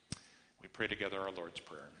 We pray together our Lord's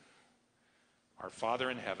Prayer. Our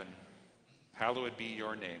Father in heaven, hallowed be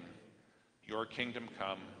your name. Your kingdom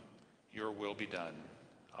come, your will be done,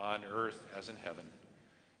 on earth as in heaven.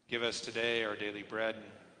 Give us today our daily bread.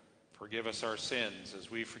 Forgive us our sins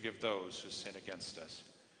as we forgive those who sin against us.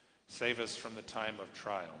 Save us from the time of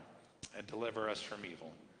trial, and deliver us from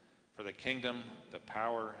evil. For the kingdom, the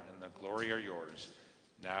power, and the glory are yours,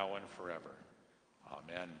 now and forever.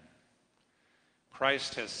 Amen.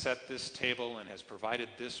 Christ has set this table and has provided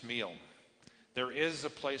this meal. There is a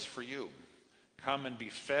place for you. Come and be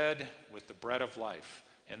fed with the bread of life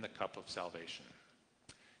and the cup of salvation.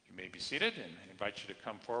 You may be seated, and I invite you to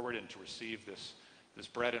come forward and to receive this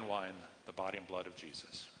bread and wine, the body and blood of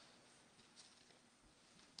Jesus.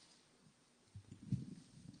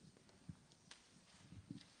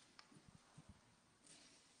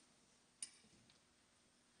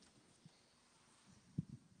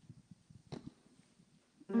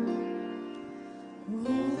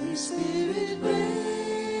 Holy Spirit,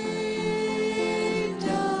 rain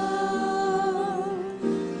down,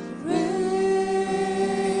 rain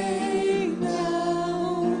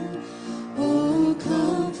down, oh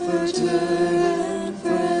Comforter and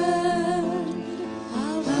friend,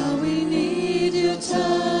 how we need your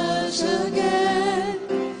touch again.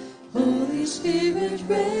 Holy Spirit,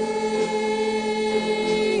 rain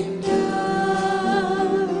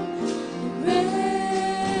down,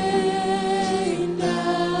 rain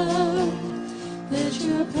down. Let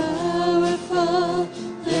your power fall,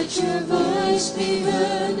 let your voice be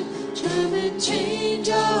heard. Come and change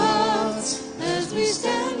our hearts as we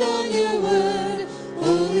stand on your word.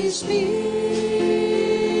 Holy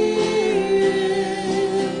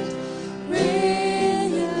Spirit,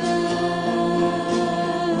 rain down.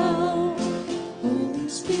 Holy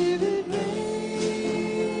Spirit,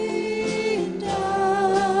 rain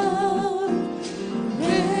down,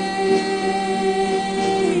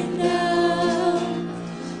 rain down.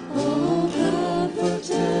 Oh,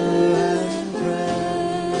 Comforter and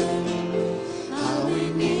friend, how we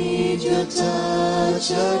need your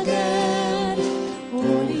touch again.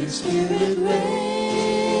 Holy Spirit, rain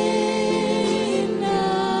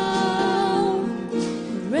down,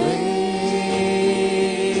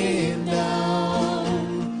 rain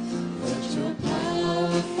down. Let your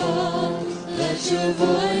power fall, let your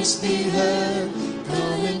voice be heard.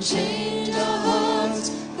 Come and change our hearts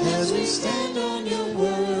as we stand on your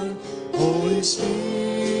word. Holy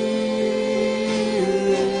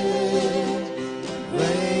Spirit,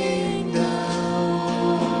 rain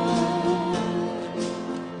down.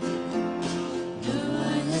 No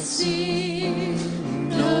eye has seen,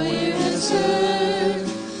 no ear has heard,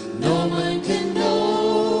 no mind can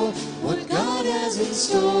know what God has in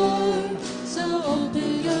store. So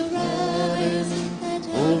open your eyes and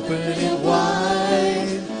open it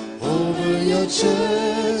wide over your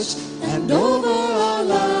church and over our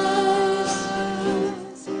lives.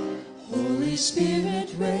 Holy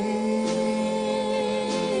Spirit, rain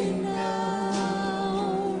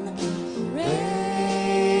down, rain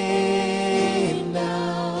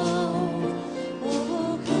down.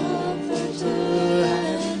 Oh, Comforter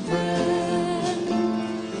and friend,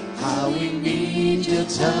 how we need your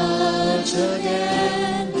touch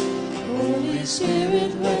again. Holy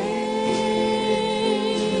Spirit, rain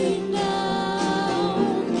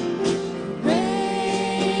down, rain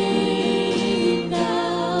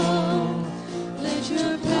down. Let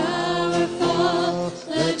your power fall,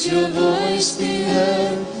 let your voice be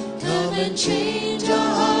heard. Come and change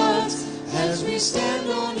our hearts as we stand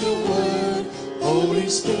on your word. Holy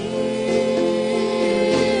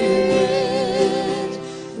Spirit,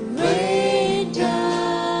 rain down.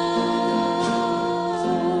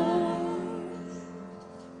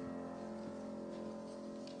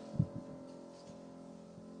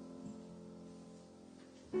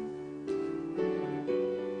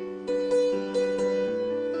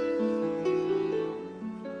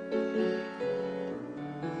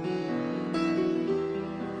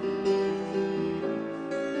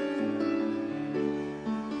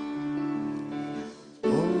 Oh,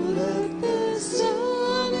 let the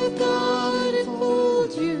Son of God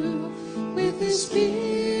enfold you with His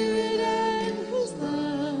Spirit and His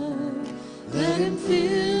love. Let Him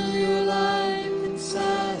fill your life and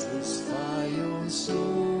satisfy your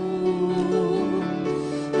soul.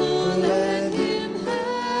 Oh, let Him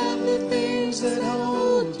have the things that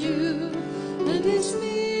hold you, and His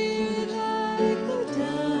Spirit like a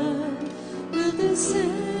dove will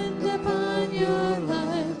descend upon your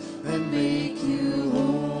life and make you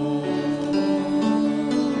whole.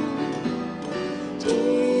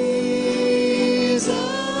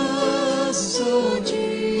 Jesus, oh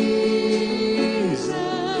Jesus,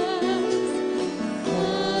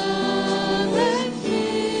 come and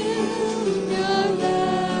fill your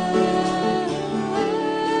life.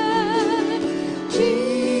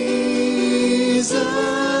 Jesus,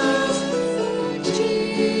 oh Jesus.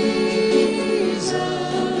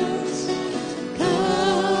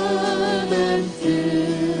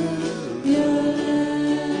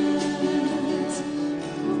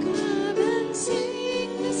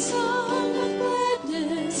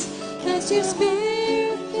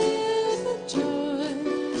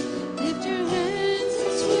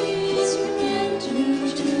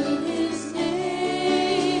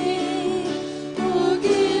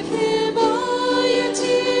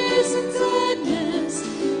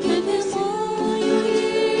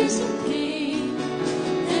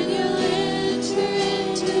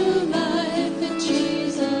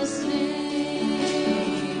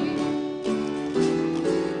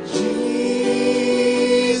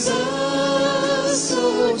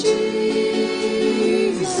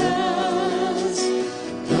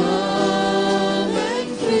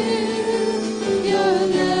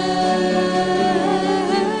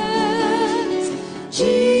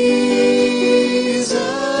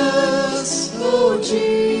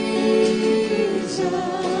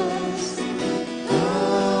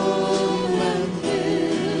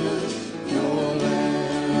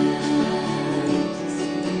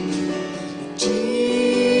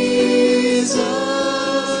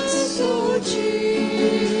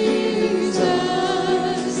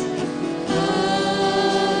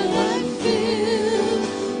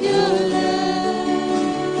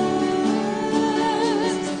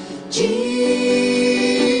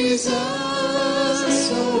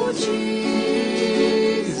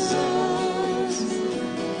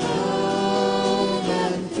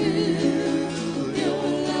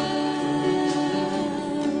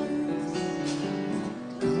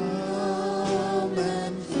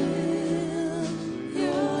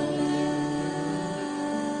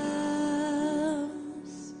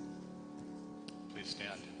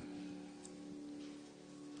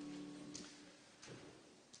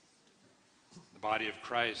 body of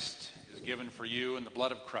Christ is given for you, and the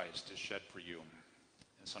blood of Christ is shed for you.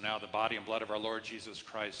 And so now the body and blood of our Lord Jesus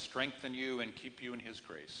Christ strengthen you and keep you in his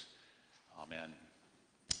grace. Amen.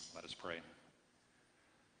 Let us pray.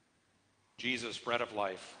 Jesus, bread of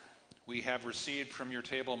life, we have received from your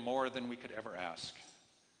table more than we could ever ask.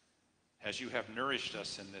 As you have nourished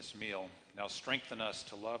us in this meal, now strengthen us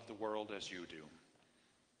to love the world as you do.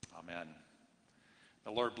 Amen.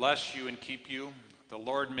 The Lord bless you and keep you. The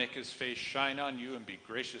Lord make his face shine on you and be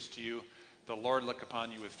gracious to you. The Lord look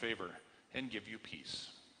upon you with favor and give you peace.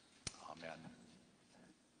 Amen.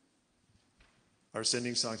 Our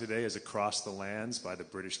sending song today is Across the Lands by the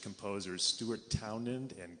British composers Stuart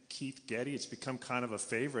Townend and Keith Getty. It's become kind of a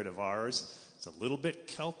favorite of ours. It's a little bit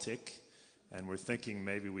Celtic, and we're thinking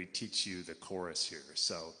maybe we teach you the chorus here.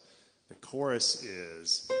 So the chorus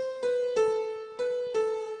is...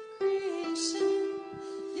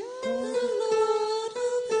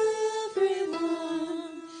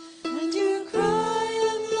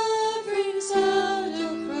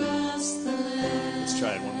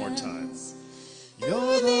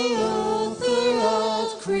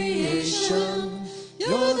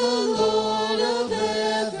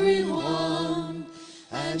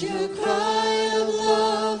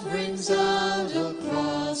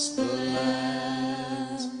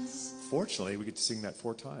 Fortunately, we get to sing that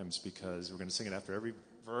 4 times because we're going to sing it after every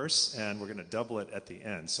verse, and we're going to double it at the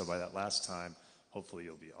end. So by that last time, hopefully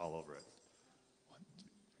you'll be all over it.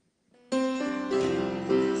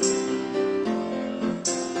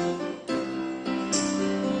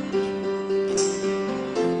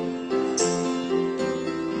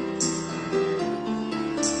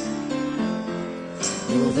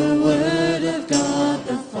 You're the Word of God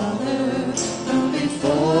the Father, from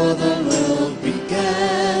before the world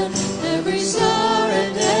began. Every star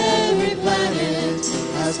and every planet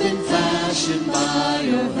has been fashioned by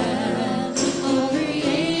your hand. All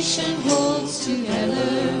creation holds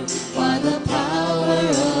together by the power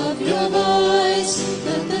of your voice.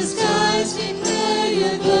 Let the skies declare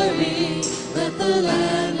your glory, let the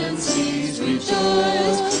land and seas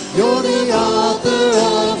rejoice. You're the author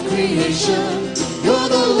of creation, you're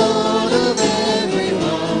the Lord of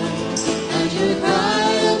everyone, and your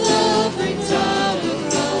cry of love rings out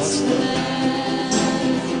across the land.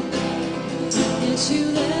 Yes, you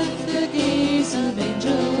left the gaze of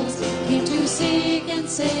angels, came to seek and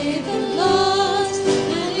save the lost,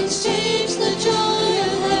 and exchanged the joy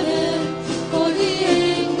of heaven for the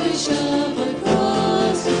anguish of a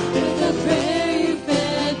cross. With a prayer you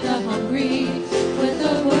fed the hungry, with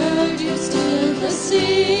a word you stilled the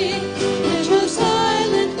sea. And your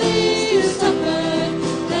silently you suffered,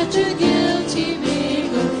 that your guilty may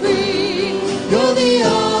go free. You're the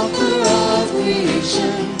author of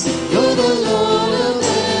creation, you're the Lord of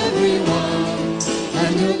everyone,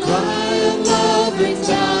 and your cry of love rings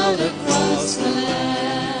out across the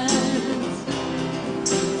land.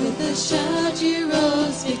 With a shout you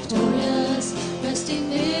rose victorious, wresting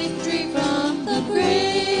victory from the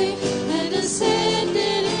grave, and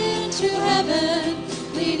ascended into heaven,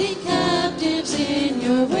 leading captives in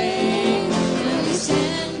your way. Now you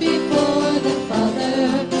stand before the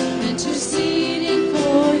Father, interceding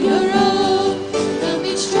for your own. From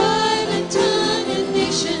each tribe and tongue and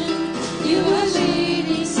nation, you are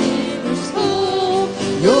leading sinners home.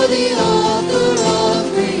 You're the author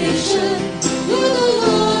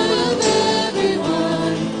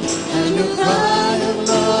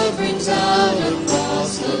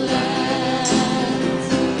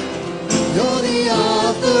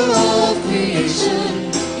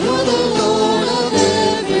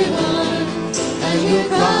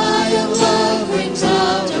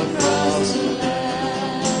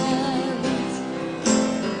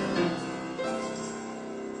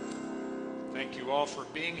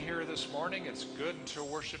here this morning. It's good to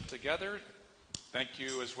worship together. Thank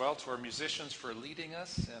you as well to our musicians for leading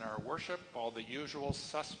us in our worship, all the usual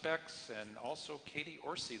suspects, and also Katie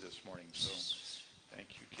Orsi this morning. So thank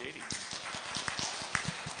you, Katie.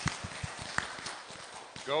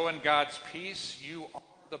 Go in God's peace. You are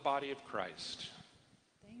the body of Christ.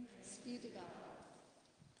 Thanks be to God.